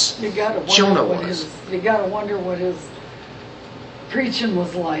compassionless You gotta wonder Jonah what was. You gotta wonder what his preaching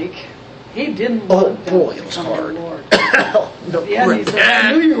was like. He didn't Oh, want them boy, to it was come to hard. the Lord. No, Yeah, he said,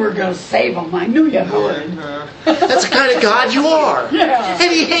 I knew you were going to save them. I knew you would. that's the kind of God you are. Yeah.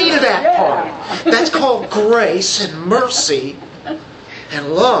 And he hated that Yeah. part. That's called grace and mercy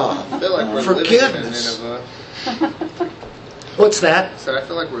and love. I feel like we're Forgiveness. living in a Nineveh. What's that? I said, I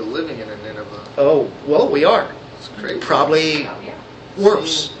feel like we're living in a Nineveh. Oh, well, we are. It's crazy. Probably Oh, yeah.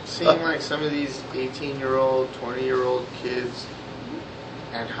 worse. Seeing like some of these 18-year-old, 20-year-old kids,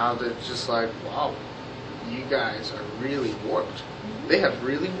 and how they're just like, wow, you guys are really warped. They have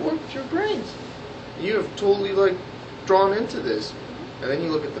really warped your brains. You have totally like drawn into this. And then you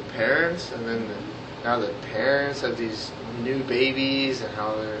look at the parents, and then now the parents have these new babies, and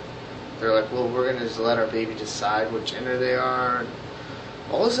how they're like, well, we're gonna just let our baby decide what gender they are. And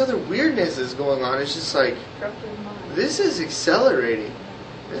all this other weirdness is going on. It's just like, Corrupted mind. this is accelerating.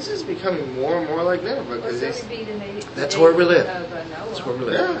 This is becoming more and more like Nineveh because That's where we live. That's That's where we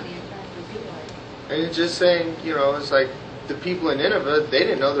live. Yeah. And it's just saying, it's like the people in Nineveh, they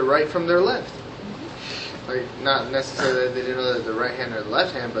didn't know the right from their left. Like, not necessarily that they didn't know the right hand or the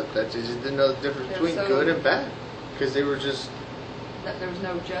left hand, but that they just didn't know the difference between good and bad. Because they were just... There was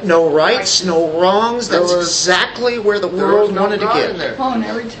no justice. No rights, no wrongs. There That's was- exactly where the there world was no wanted to God get. in there. Oh, and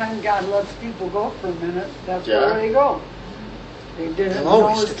every time God lets people go for a minute, that's Yeah. where they go. They did it in They'll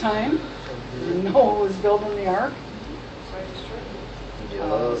always Noah's do. time. Noah was building the ark.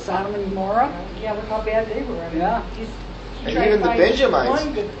 Sodom and Gomorrah. Yeah, look how bad they were. I mean, Yeah. he And tried even to the find Benjamites.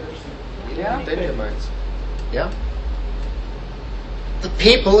 One good person. Yeah. Benjamites. Yeah. The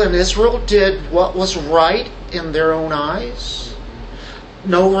people in Israel did what was right in their own eyes.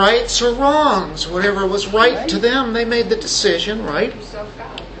 No rights or wrongs. Whatever was right to them, they made the decision, right?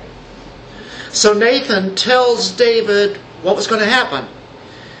 Self-God, right? So Nathan tells David what was going to happen.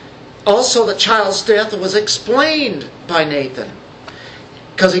 Also, the child's death was explained by Nathan.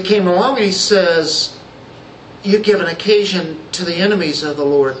 Because he came along and he says, "You've given occasion to the enemies of the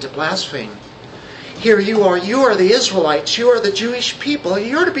Lord to blaspheme. Here you are the Israelites, you are the Jewish people,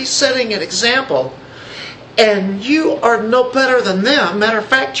 you're to be setting an example. And you are no better than them. Matter of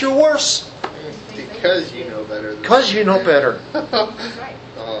fact, you're worse. Because you know better. Because you know better. That's right.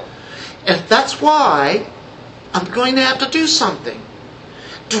 Oh. And that's why I'm going to have to do something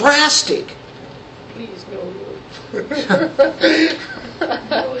drastic." Please, no, Lord.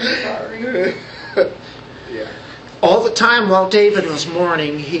 Really sorry. Yeah. All the time while David was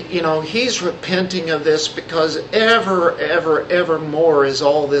mourning, he's repenting of this because ever more is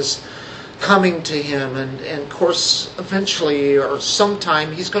all this coming to him. And of course, eventually or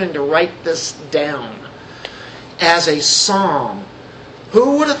sometime, he's going to write this down as a psalm.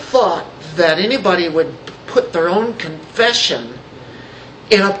 Who would have thought that anybody would put their own confession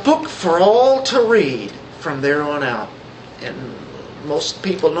in a book for all to read from there on out? And most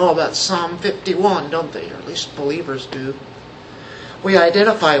people know about Psalm 51, don't they? Or at least believers do. We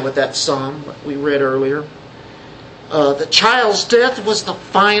identify with that psalm that we read earlier. The child's death was the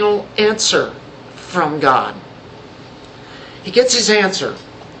final answer from God. He gets his answer.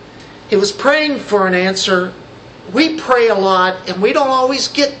 He was praying for an answer. We pray a lot and we don't always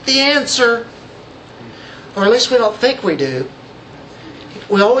get the answer. Or at least we don't think we do.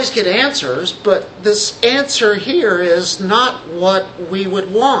 We always get answers, but this answer here is not what we would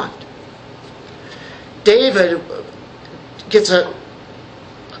want. David gets a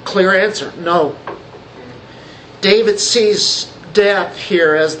clear answer. No. David sees death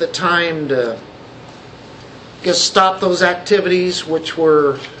here as the time to just stop those activities which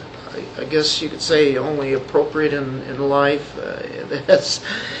were, I guess you could say, only appropriate in life. As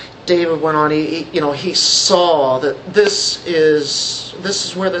David went on, he saw that this is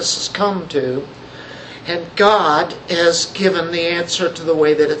where this has come to, and God has given the answer to the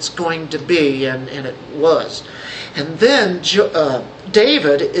way that it's going to be, and it was. And then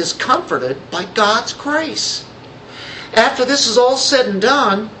David is comforted by God's grace. After this is all said and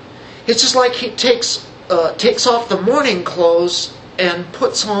done, it's just like he takes off the mourning clothes and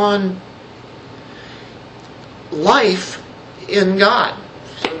puts on life in God.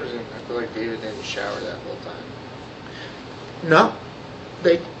 For some reason, I feel like David didn't shower that whole time. No,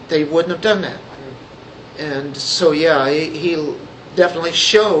 they wouldn't have done that. And so, yeah, he definitely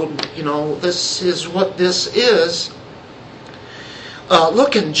showed, this is what this is.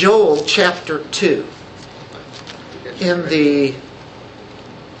 Look in Joel chapter 2. In the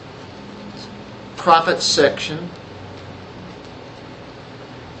prophet section.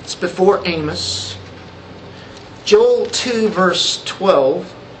 It's before Amos. Joel 2 verse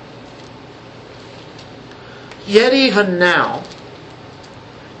 12. Yet even now,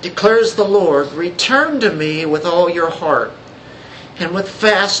 declares the Lord, return to me with all your heart, and with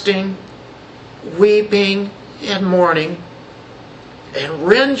fasting, weeping, and mourning, and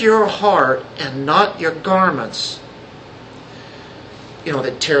rend your heart and not your garments.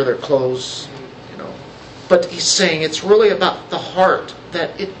 They tear their clothes, But he's saying it's really about the heart,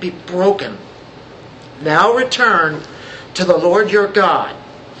 that it be broken. Now return to the Lord your God.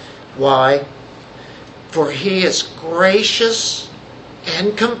 Why? For He is gracious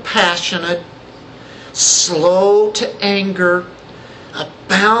and compassionate, slow to anger,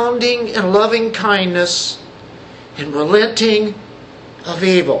 abounding in loving kindness, and relenting of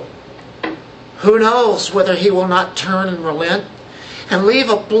evil. Who knows whether He will not turn and relent and leave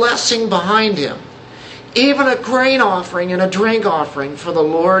a blessing behind Him, even a grain offering and a drink offering for the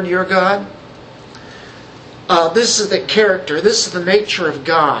Lord your God? This is the character, this is the nature of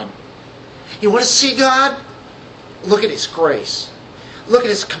God. You want to see God? Look at His grace. Look at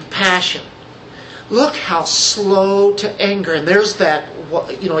His compassion. Look how slow to anger. And there's that,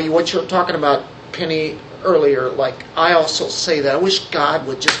 what you were talking about, Penny, earlier. Like, I also say that. I wish God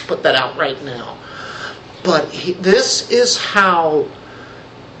would just put that out right now. But this is how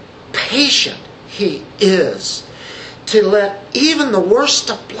patient He is, to let even the worst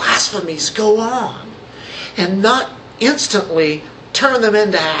of blasphemies go on and not instantly turn them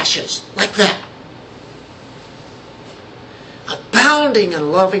into ashes like that. Abounding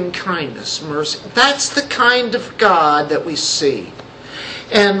in loving kindness, mercy. That's the kind of God that we see.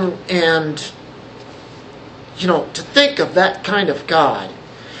 And to think of that kind of God,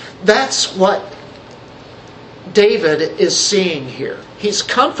 that's what David is seeing here. He's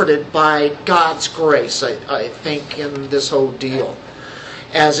comforted by God's grace, I think, in this whole deal,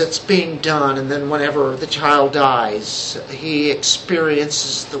 as it's being done. And then whenever the child dies, he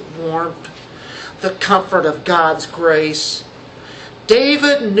experiences the warmth, the comfort of God's grace.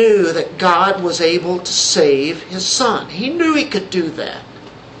 David knew that God was able to save his son. He knew he could do that.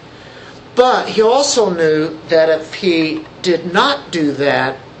 But he also knew that if he did not do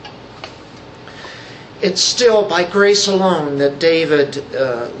that, it's still by grace alone that David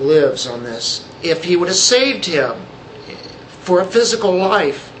lives on this. If he would have saved him for a physical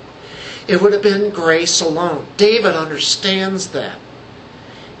life, it would have been grace alone. David understands that.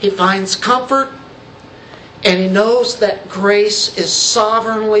 He finds comfort, and he knows that grace is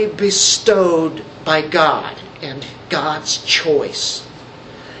sovereignly bestowed by God and God's choice.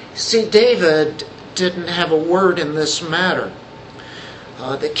 See, David didn't have a word in this matter.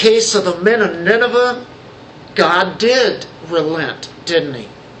 The case of the men of Nineveh, God did relent, didn't He?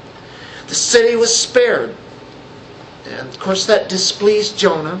 The city was spared. And of course that displeased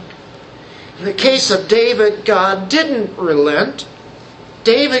Jonah. In the case of David, God didn't relent.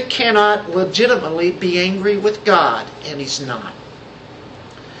 David cannot legitimately be angry with God, and he's not.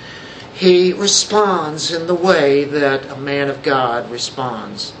 He responds in the way that a man of God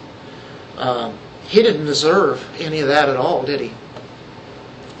responds. He didn't deserve any of that at all, did he?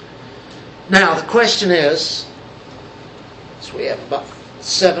 Now, the question is, so we have about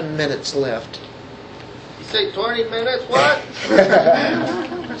 7 minutes left. You say 20 minutes? What?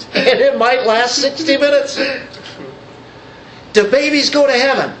 And it might last 60 minutes. Do babies go to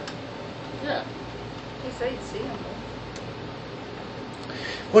heaven? Yeah. He said he'd see him.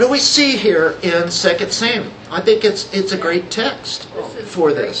 What do we see here in 2 Samuel? I think it's a great text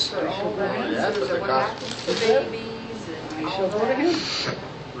for this. For all that. Yeah, that's What what happens to babies and I all shall go to that. Him.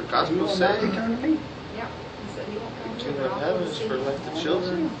 The He gospel will not says, return to me. Yeah. He said he won't come kingdom here, of but I'll heaven go is see for him. like the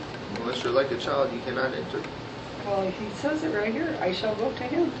children. Unless you're like a child, you cannot enter. Well, He says it right here. I shall go to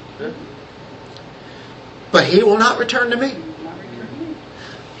Him. But He will not return to me. He will not return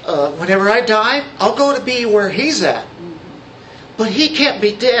to me. Whenever I die, I'll go to be where He's at. But He can't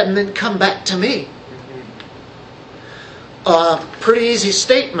be dead and then come back to me. Pretty easy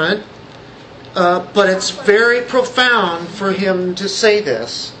statement, but it's very profound for Him to say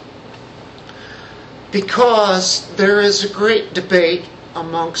this. Because there is a great debate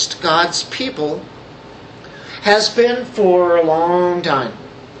amongst God's people, has been for a long time,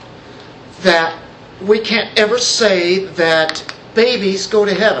 that we can't ever say that babies go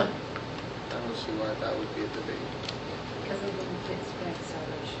to heaven. I don't see why that would be a debate. Because they didn't expect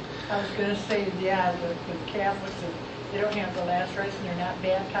salvation. I was going to say, yeah, the Catholics they don't have the last rites and they're not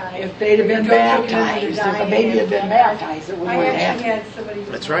baptized. If they'd have been baptized, if a baby had been baptized, it wouldn't I have actually happened. had somebody,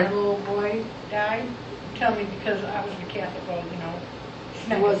 That's when right. a little boy died, tell me because I was a Catholic, well,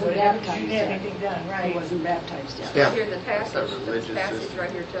 He wasn't baptized She didn't yet. have anything done, He right? wasn't baptized yet. Yeah. Here, the passage, religious this passage system.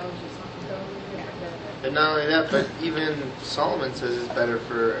 right here tells you something totally different than that. And not only that, but even Solomon says it's better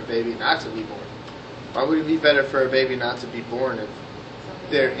for a baby not to be born. Why would it be better for a baby not to be born if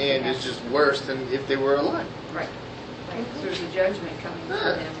their end is just worse than if they were alive? Right. Right. There's a judgment coming for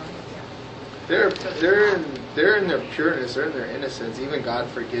Yeah. them. They're in their pureness, they're in their innocence. Even God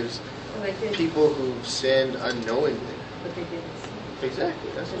forgives Well, they did, people who've sinned unknowingly. but they didn't see.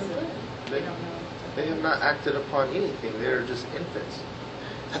 Exactly. That's what I'm saying. They don't know. They have not acted upon anything. They're just infants.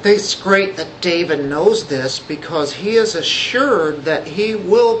 I think it's great that David knows this because he is assured that he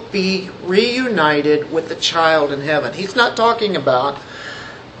will be reunited with the child in heaven. He's not talking about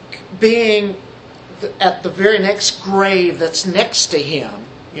being at the very next grave that's next to him,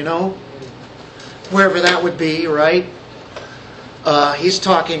 wherever that would be, right? He's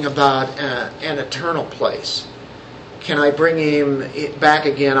talking about an eternal place. Can I bring him back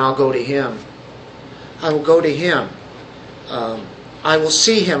again? I'll go to him. I will go to him. I will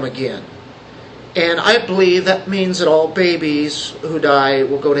see him again. And I believe that means that all babies who die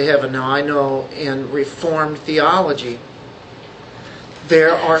will go to heaven. Now, I know in Reformed theology,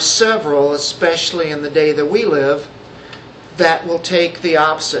 there are several, especially in the day that we live, that will take the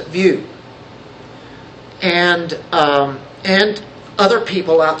opposite view. And other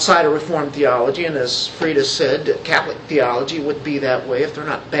people outside of Reformed theology, and as Frida said, Catholic theology would be that way if they're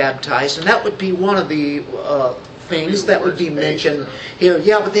not baptized. And that would be one of the things that would be mentioned here.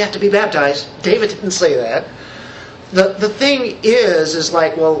 Yeah, but they have to be baptized. David didn't say that. The thing is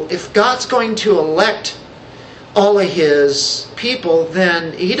like, well, if God's going to elect all of his people,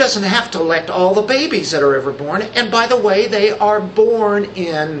 then he doesn't have to elect all the babies that are ever born. And by the way, they are born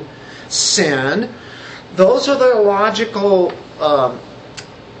in sin. Those are the logical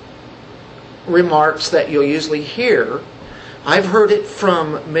remarks that you'll usually hear. I've heard it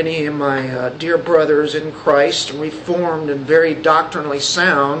from many of my dear brothers in Christ, Reformed and very doctrinally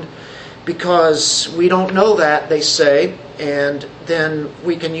sound, because we don't know that, they say, and then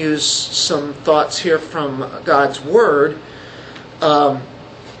we can use some thoughts here from God's Word.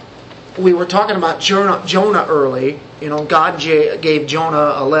 We were talking about Jonah early. God gave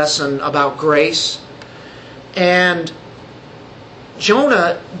Jonah a lesson about grace. And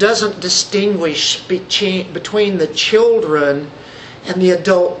Jonah doesn't distinguish between the children and the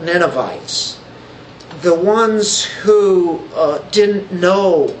adult Ninevites. The ones who didn't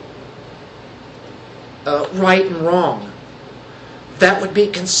know right and wrong. That would be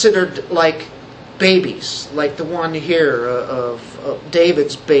considered like babies, like the one here of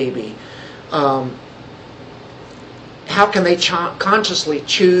David's baby. How can they consciously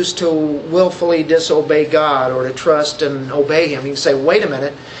choose to willfully disobey God or to trust and obey Him? You can say, wait a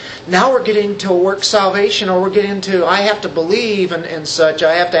minute, now we're getting to work salvation, or we're getting to, I have to believe and such,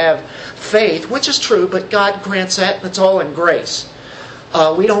 I have to have faith, which is true, but God grants that, and it's all in grace.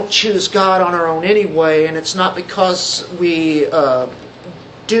 We don't choose God on our own anyway, and it's not because we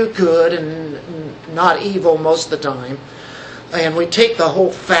do good and not evil most of the time. And we take the whole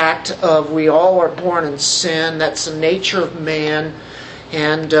fact of we all are born in sin. That's the nature of man.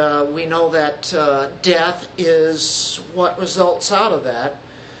 And we know that death is what results out of that.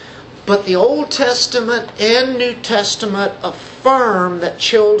 But the Old Testament and New Testament affirm that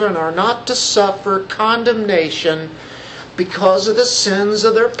children are not to suffer condemnation because of the sins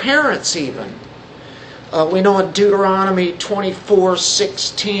of their parents even. We know in Deuteronomy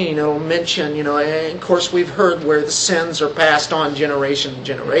 24:16 it'll mention, and of course we've heard where the sins are passed on generation to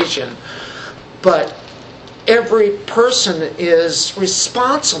generation. But every person is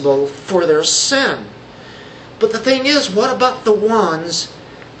responsible for their sin. But the thing is, what about the ones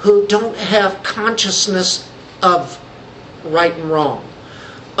who don't have consciousness of right and wrong,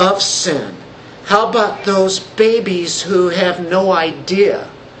 of sin? How about those babies who have no idea?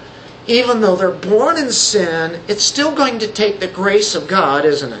 Even though they're born in sin, it's still going to take the grace of God,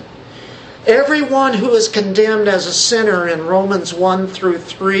 isn't it? Everyone who is condemned as a sinner in Romans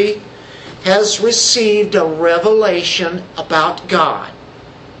 1-3 has received a revelation about God.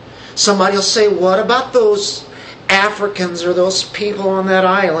 Somebody will say, what about those Africans or those people on that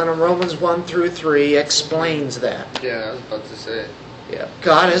island? And Romans 1-3 explains that. Yeah, I was about to say it. Yeah.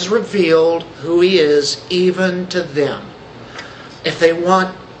 God has revealed who He is even to them. If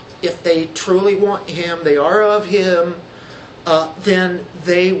they truly want Him, they are of Him, then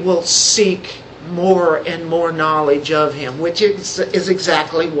they will seek more and more knowledge of Him, which is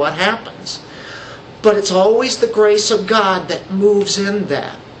exactly what happens. But it's always the grace of God that moves in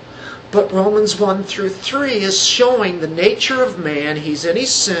that. But Romans 1 through 3 is showing the nature of man. He's in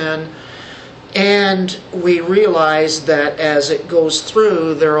his sin. And we realize that as it goes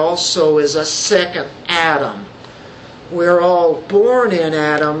through, there also is a second Adam. We're all born in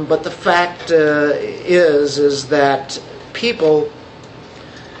Adam, but the fact is that people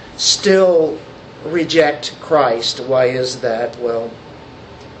still reject Christ. Why is that? Well,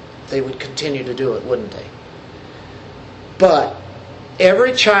 they would continue to do it, wouldn't they? But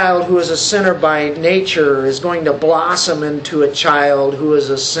every child who is a sinner by nature is going to blossom into a child who is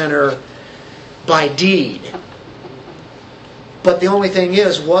a sinner by deed. But the only thing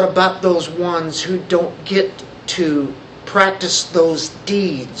is, what about those ones who don't get to practice those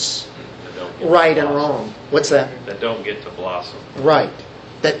deeds, right and wrong? What's that? That don't get to blossom. Right.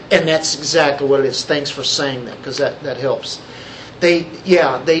 And that's exactly what it is. Thanks for saying that, because that helps. They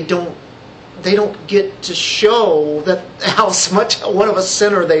don't get to show that how much what of a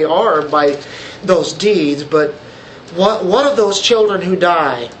sinner they are by those deeds. But what of those children who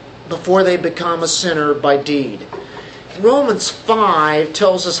die before they become a sinner by deed? Romans 5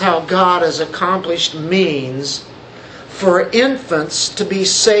 tells us how God has accomplished means for infants to be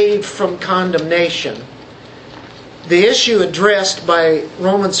saved from condemnation. The issue addressed by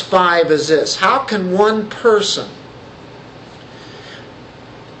Romans 5 is this: how can one person,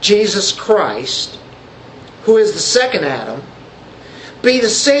 Jesus Christ, who is the second Adam, be the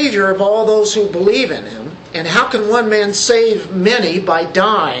Savior of all those who believe in Him? And how can one man save many by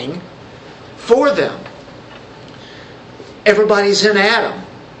dying for them? Everybody's in Adam.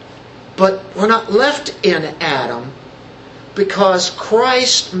 But we're not left in Adam because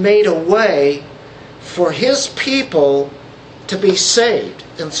Christ made a way for His people to be saved.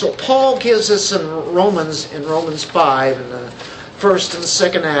 And so Paul gives us in Romans 5, and the first and the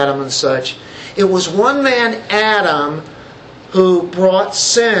second Adam and such, it was one man, Adam, who brought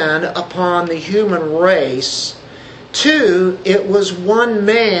sin upon the human race. 2, it was one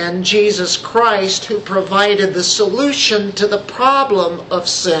man, Jesus Christ, who provided the solution to the problem of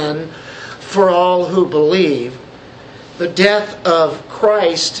sin for all who believe. The death of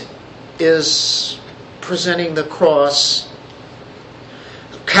Christ is presenting the cross,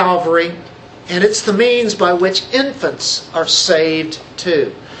 Calvary, and it's the means by which infants are saved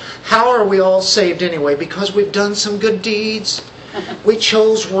too. How are we all saved anyway? Because we've done some good deeds. We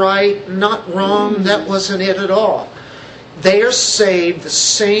chose right, not wrong. That wasn't it at all. They are saved the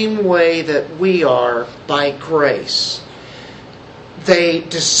same way that we are, by grace. They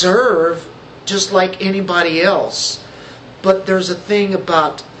deserve just like anybody else. But there's a thing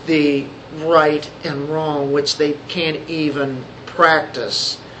about the right and wrong which they can't even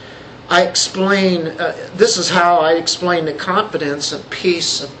practice. I explain, this is how I explain the confidence and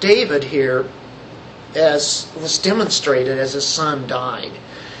peace of David here, as was demonstrated as his son died.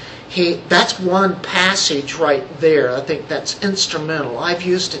 That's one passage right there. I think that's instrumental. I've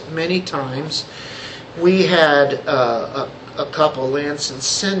used it many times. We had a couple, Lance and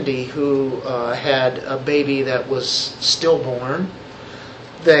Cindy, who had a baby that was stillborn.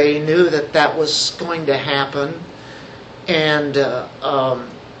 They knew that was going to happen, and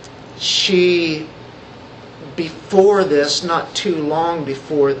she, before this, not too long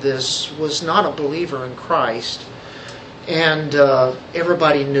before this, was not a believer in Christ. And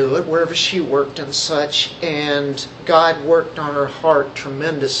everybody knew it, wherever she worked and such. And God worked on her heart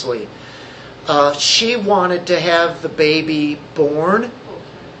tremendously. She wanted to have the baby born,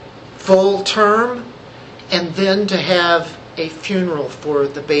 full term, and then to have a funeral for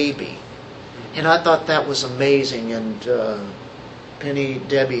the baby. And I thought that was amazing. And Penny,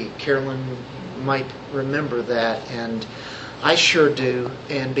 Debbie, Carolyn might remember that, and I sure do.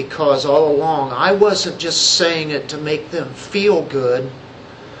 And because all along I wasn't just saying it to make them feel good,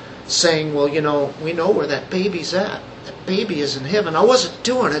 saying, well, we know where that baby's at. That baby is in heaven. I wasn't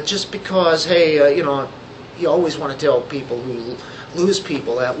doing it just because, hey, you always want to tell people who lose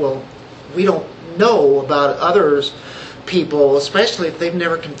people that, well, we don't know about others people, especially if they've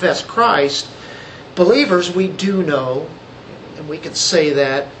never confessed Christ. Believers, we do know. And we could say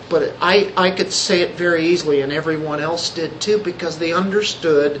that, but I could say it very easily, and everyone else did too, because they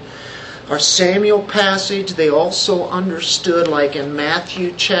understood our Samuel passage. They also understood, like in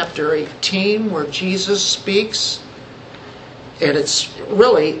Matthew chapter 18, where Jesus speaks. And it's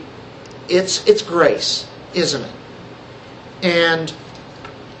really, it's grace, isn't it? And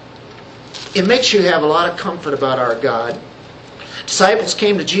it makes you have a lot of comfort about our God. Disciples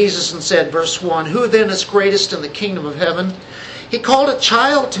came to Jesus and said, verse 1, "Who then is greatest in the kingdom of heaven?" He called a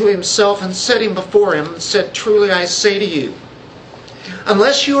child to himself and set him before him and said, "Truly I say to you,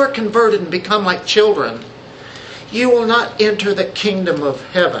 Unless you are converted and become like children, you will not enter the kingdom of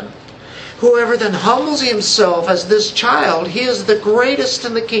heaven. Whoever then humbles himself as this child, he is the greatest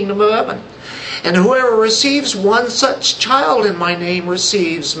in the kingdom of heaven. And whoever receives one such child in my name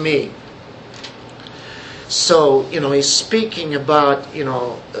receives me. So, he's speaking about,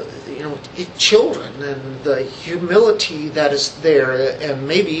 children and the humility that is there, and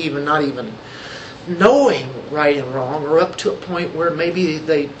maybe even not even knowing right and wrong, or up to a point where maybe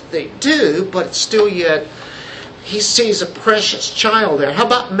they do, but still yet he sees a precious child there. How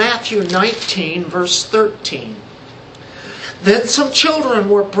about Matthew 19, verse 13? Then some children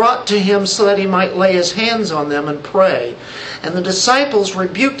were brought to him so that he might lay his hands on them and pray. And the disciples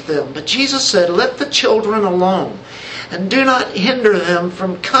rebuked them. But Jesus said, "Let the children alone, and do not hinder them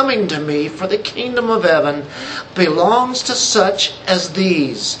from coming to me, for the kingdom of heaven belongs to such as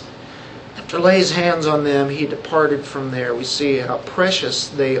these." After laying his hands on them, he departed from there. We see how precious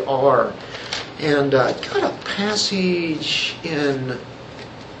they are. And I got a passage in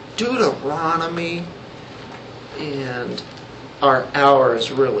Deuteronomy, and our hour is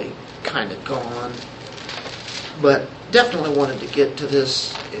really kind of gone. But definitely wanted to get to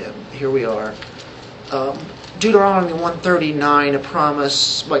this. Here we are. Deuteronomy 139, a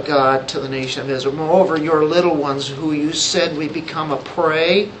promise by God to the nation of Israel. "Moreover, your little ones who you said we become a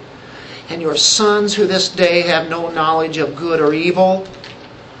prey, and your sons who this day have no knowledge of good or evil,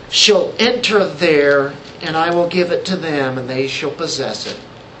 shall enter there, and I will give it to them, and they shall possess it."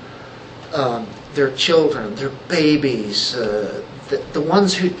 Their children, their babies, the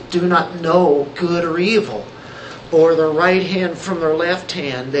ones who do not know good or evil, or their right hand from their left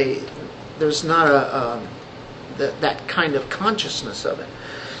hand, there's not that kind of consciousness of it.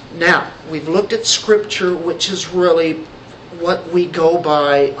 Now, we've looked at Scripture, which is really what we go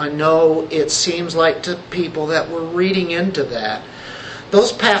by. I know it seems like to people that we're reading into that.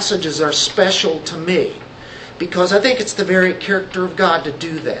 Those passages are special to me because I think it's the very character of God to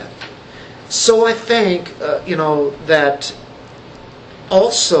do that. So I think, that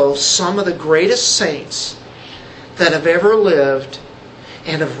also some of the greatest saints that have ever lived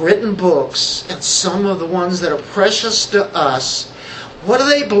and have written books, and some of the ones that are precious to us, what do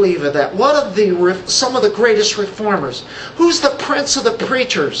they believe of that? What are some of the greatest reformers? Who's the prince of the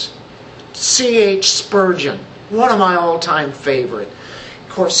preachers? C.H. Spurgeon, one of my all-time favorite.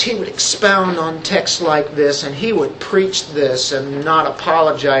 Of course, he would expound on texts like this, and he would preach this and not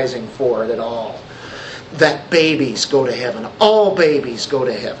apologizing for it at all. That babies go to heaven. All babies go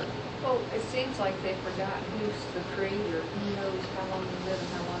to heaven. Well, it seems like they forgot who's the creator, who knows how long you live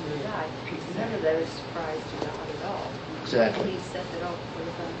and how long you die. None of that is surprise to God at all. Exactly. He set it all before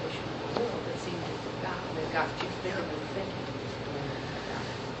the foundation of the world. It seems to forgot. They got too big of a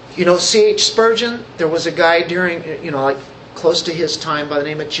thinking. C.H. Spurgeon, there was a guy during, close to his time by the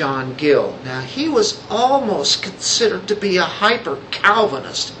name of John Gill. Now, he was almost considered to be a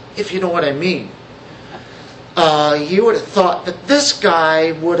hyper-Calvinist, if you know what I mean. You would have thought that this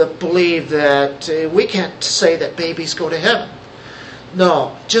guy would have believed that we can't say that babies go to heaven.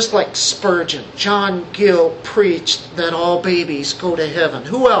 No, just like Spurgeon, John Gill preached that all babies go to heaven.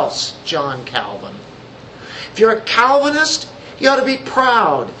 Who else? John Calvin. If you're a Calvinist, you ought to be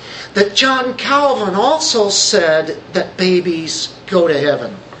proud that John Calvin also said that babies go to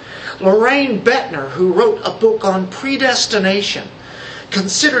heaven. Lorraine Bettner, who wrote a book on predestination,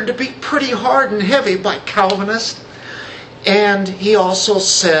 considered to be pretty hard and heavy by Calvinists, and he also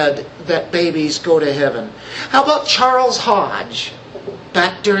said that babies go to heaven. How about Charles Hodge,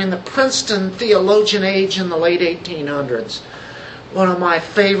 back during the Princeton theologian age in the late 1800s? One of my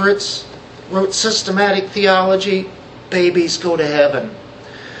favorites, wrote systematic theology, babies go to heaven.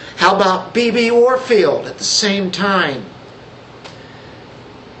 How about B.B. Warfield at the same time?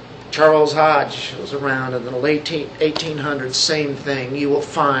 Charles Hodge was around in the late 1800s, same thing. You will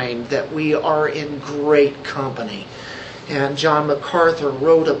find that we are in great company. And John MacArthur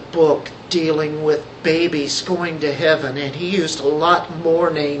wrote a book dealing with babies going to heaven, and he used a lot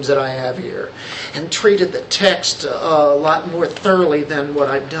more names that I have here and treated the text a lot more thoroughly than what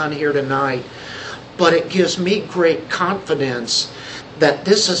I've done here tonight. But it gives me great confidence that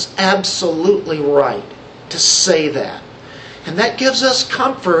this is absolutely right to say that. And that gives us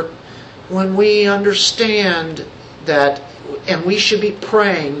comfort when we understand that, and we should be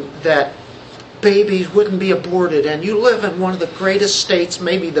praying that babies wouldn't be aborted. And you live in one of the greatest states,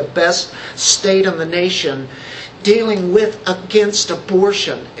 maybe the best state in the nation, dealing with against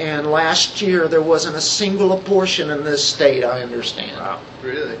abortion. And last year there wasn't a single abortion in this state, I understand. Wow,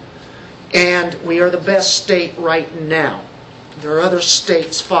 really? And we are the best state right now. There are other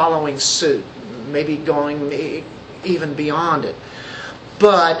states following suit, maybe going even beyond it.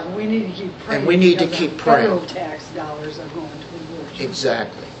 But We need to keep praying. And we need to because keep our praying. Federal tax dollars are going to abortion.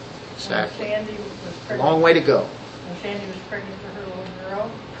 exactly, When exactly. Sandy was A pregnant. long way to go. When Sandy was pregnant for her little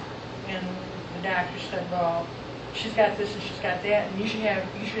girl, and the doctor said, well, she's got this and she's got that, and you should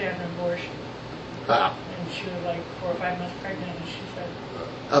have an abortion. Wow. And she was like 4 or 5 months pregnant, and she said,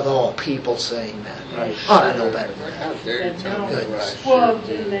 Of all people saying that. Right. Ought to know better. Like, how dare you tell me what I should well,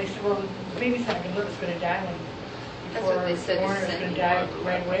 do? and they said, well, the baby's not going to live, it's going to die when That's what they said to born, it's going Cindy. to die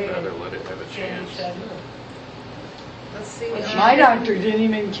right away. Rather And let it have a Sandy chance. said, Let's see. My doctor didn't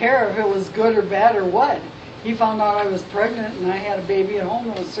even care if it was good or bad or what. He found out I was pregnant and I had a baby at home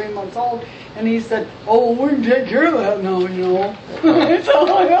that was 3 months old, and he said, "Oh, we can take care of that now, you know."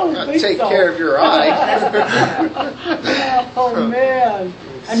 So I don't think Take so. care of your eye. Oh man!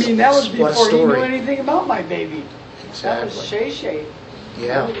 I mean, that was What a before he knew story. anything about my baby. That was Exactly. Shay Shay. I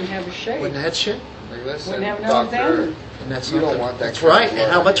Yeah. wouldn't have a Shay. Wouldn't that shit? Like, listen, Wouldn't have an doctor. Alexander. And that's You don't nothing. want that That's kind of right. And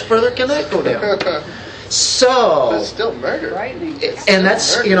luck. how much further can that go down? But So, still murder. Frightening. and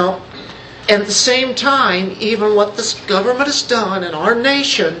that's, you know, and at the same time, even what this government has done in our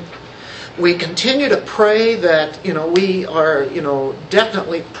nation, we continue to pray that, you know, we are, you know,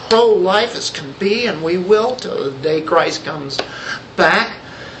 definitely pro-life as can be, and we will till the day Christ comes back.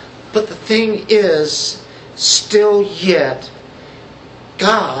 But the thing is, still yet,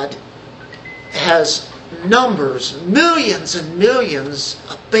 God has numbers, millions and millions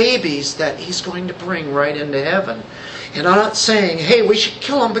of babies that He's going to bring right into heaven. And I'm not saying, hey, we should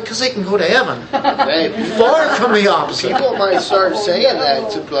kill them because they can go to heaven. Hey, Far from the opposite. people might start saying that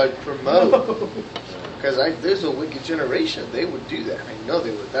to like promote. Because there's a wicked generation. They would do that. I know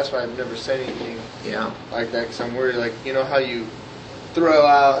they would. That's why I've never said anything Yeah. like that. Because I'm worried, like, you know how you throw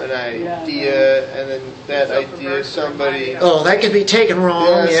out an idea and then that So idea perverse somebody... Oh, that could be taken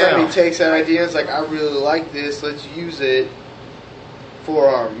wrong. somebody Yeah. takes that idea and it's like, I really like this. Let's use it for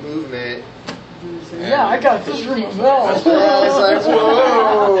our movement. Yeah, I got this from a bell. I was like,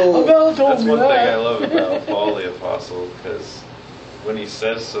 whoa. A bell told That's me one thing I that. love about Paul the Apostle, because when he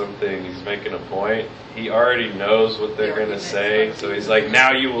says something, he's making a point. He already knows what they're going to say, so he's like,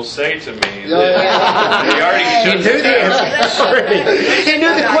 now you will say to me this. Yeah. He already He shuts knew it the down. answer already. He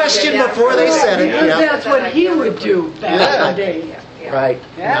knew the question before they said it. Because Yeah. that's what he would do back in the day. Right.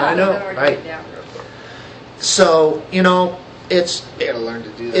 Yeah. I know. Right. So, you know, it's You gotta learn to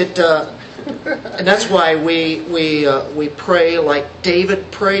do that. and that's why we pray like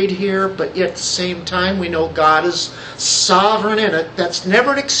David prayed here, but yet at the same time we know God is sovereign in it. That's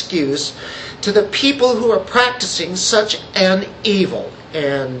never an excuse to the people who are practicing such an evil.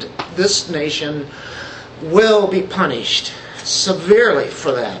 And this nation will be punished severely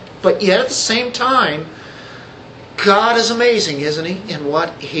for that. But yet at the same time, God is amazing, isn't He, in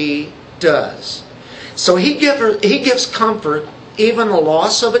what He does. So He gives comfort, even the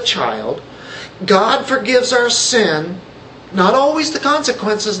loss of a child. God forgives our sin, not always the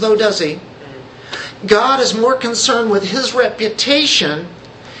consequences though, does He? God is more concerned with His reputation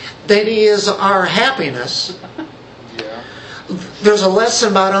than He is our happiness. Yeah. There's a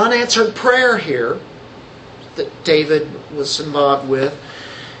lesson about unanswered prayer here that David was involved with.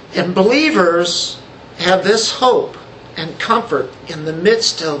 And believers have this hope and comfort in the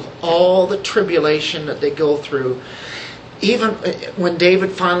midst of all the tribulation that they go through. Even when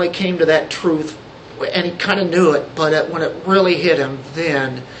David finally came to that truth, and he kind of knew it, but when it really hit him,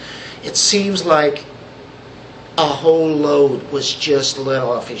 then it seems like a whole load was just let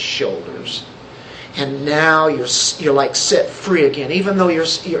off his shoulders. And now you're like set free again, even though you're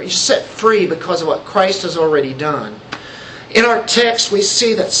set free because of what Christ has already done. In our text, we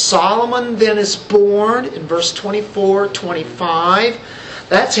see that Solomon then is born in verse 24, 25.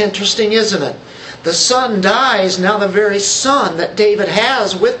 That's interesting, isn't it? The son dies. Now the very son that David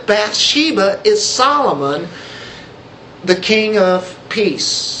has with Bathsheba is Solomon, the king of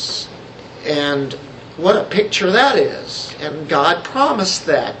peace. And what a picture that is. And God promised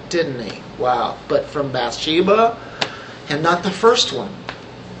that, didn't He? Wow. But from Bathsheba, and not the first one.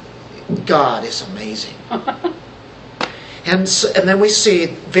 God is amazing. And then we see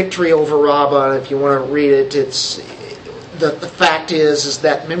victory over Rabbah. If you want to read it, it's the fact is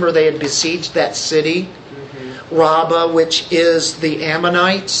that, remember, they had besieged that city, Rabbah, which is the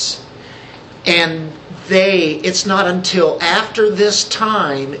Ammonites, and it's not until after this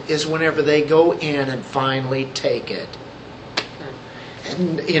time is whenever they go in and finally take it.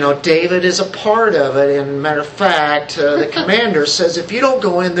 And, you know, David is a part of it. And matter of fact, the commander says, if you don't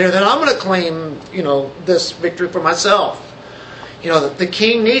go in there, then I'm going to claim, you know, this victory for myself. You know, the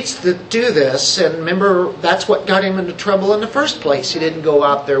king needs to do this. And remember, that's what got him into trouble in the first place. He didn't go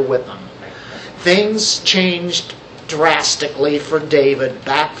out there with them. Things changed drastically for David,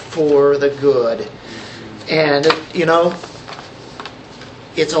 back for the good. And,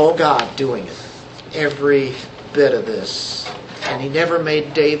 it's all God doing it. Every bit of this. And He never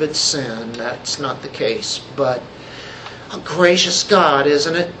made David sin. That's not the case. But a gracious God,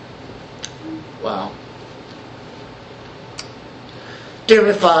 isn't it? Wow.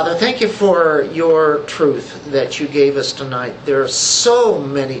 Dear Father, thank you for your truth that you gave us tonight. There are so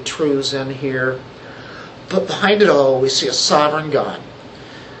many truths in here. But behind it all, we see a sovereign God.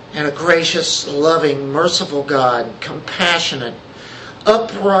 And a gracious, loving, merciful God. Compassionate.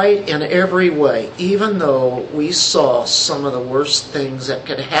 Upright in every way. Even though we saw some of the worst things that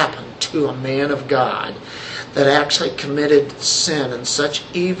could happen to a man of God that actually committed sin in such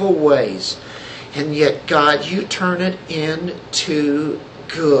evil ways. And yet, God, you turn it into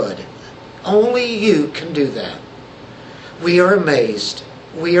good. Only you can do that. We are amazed.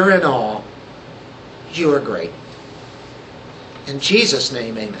 We are in awe. You are great. In Jesus'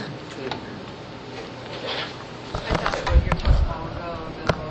 name, amen.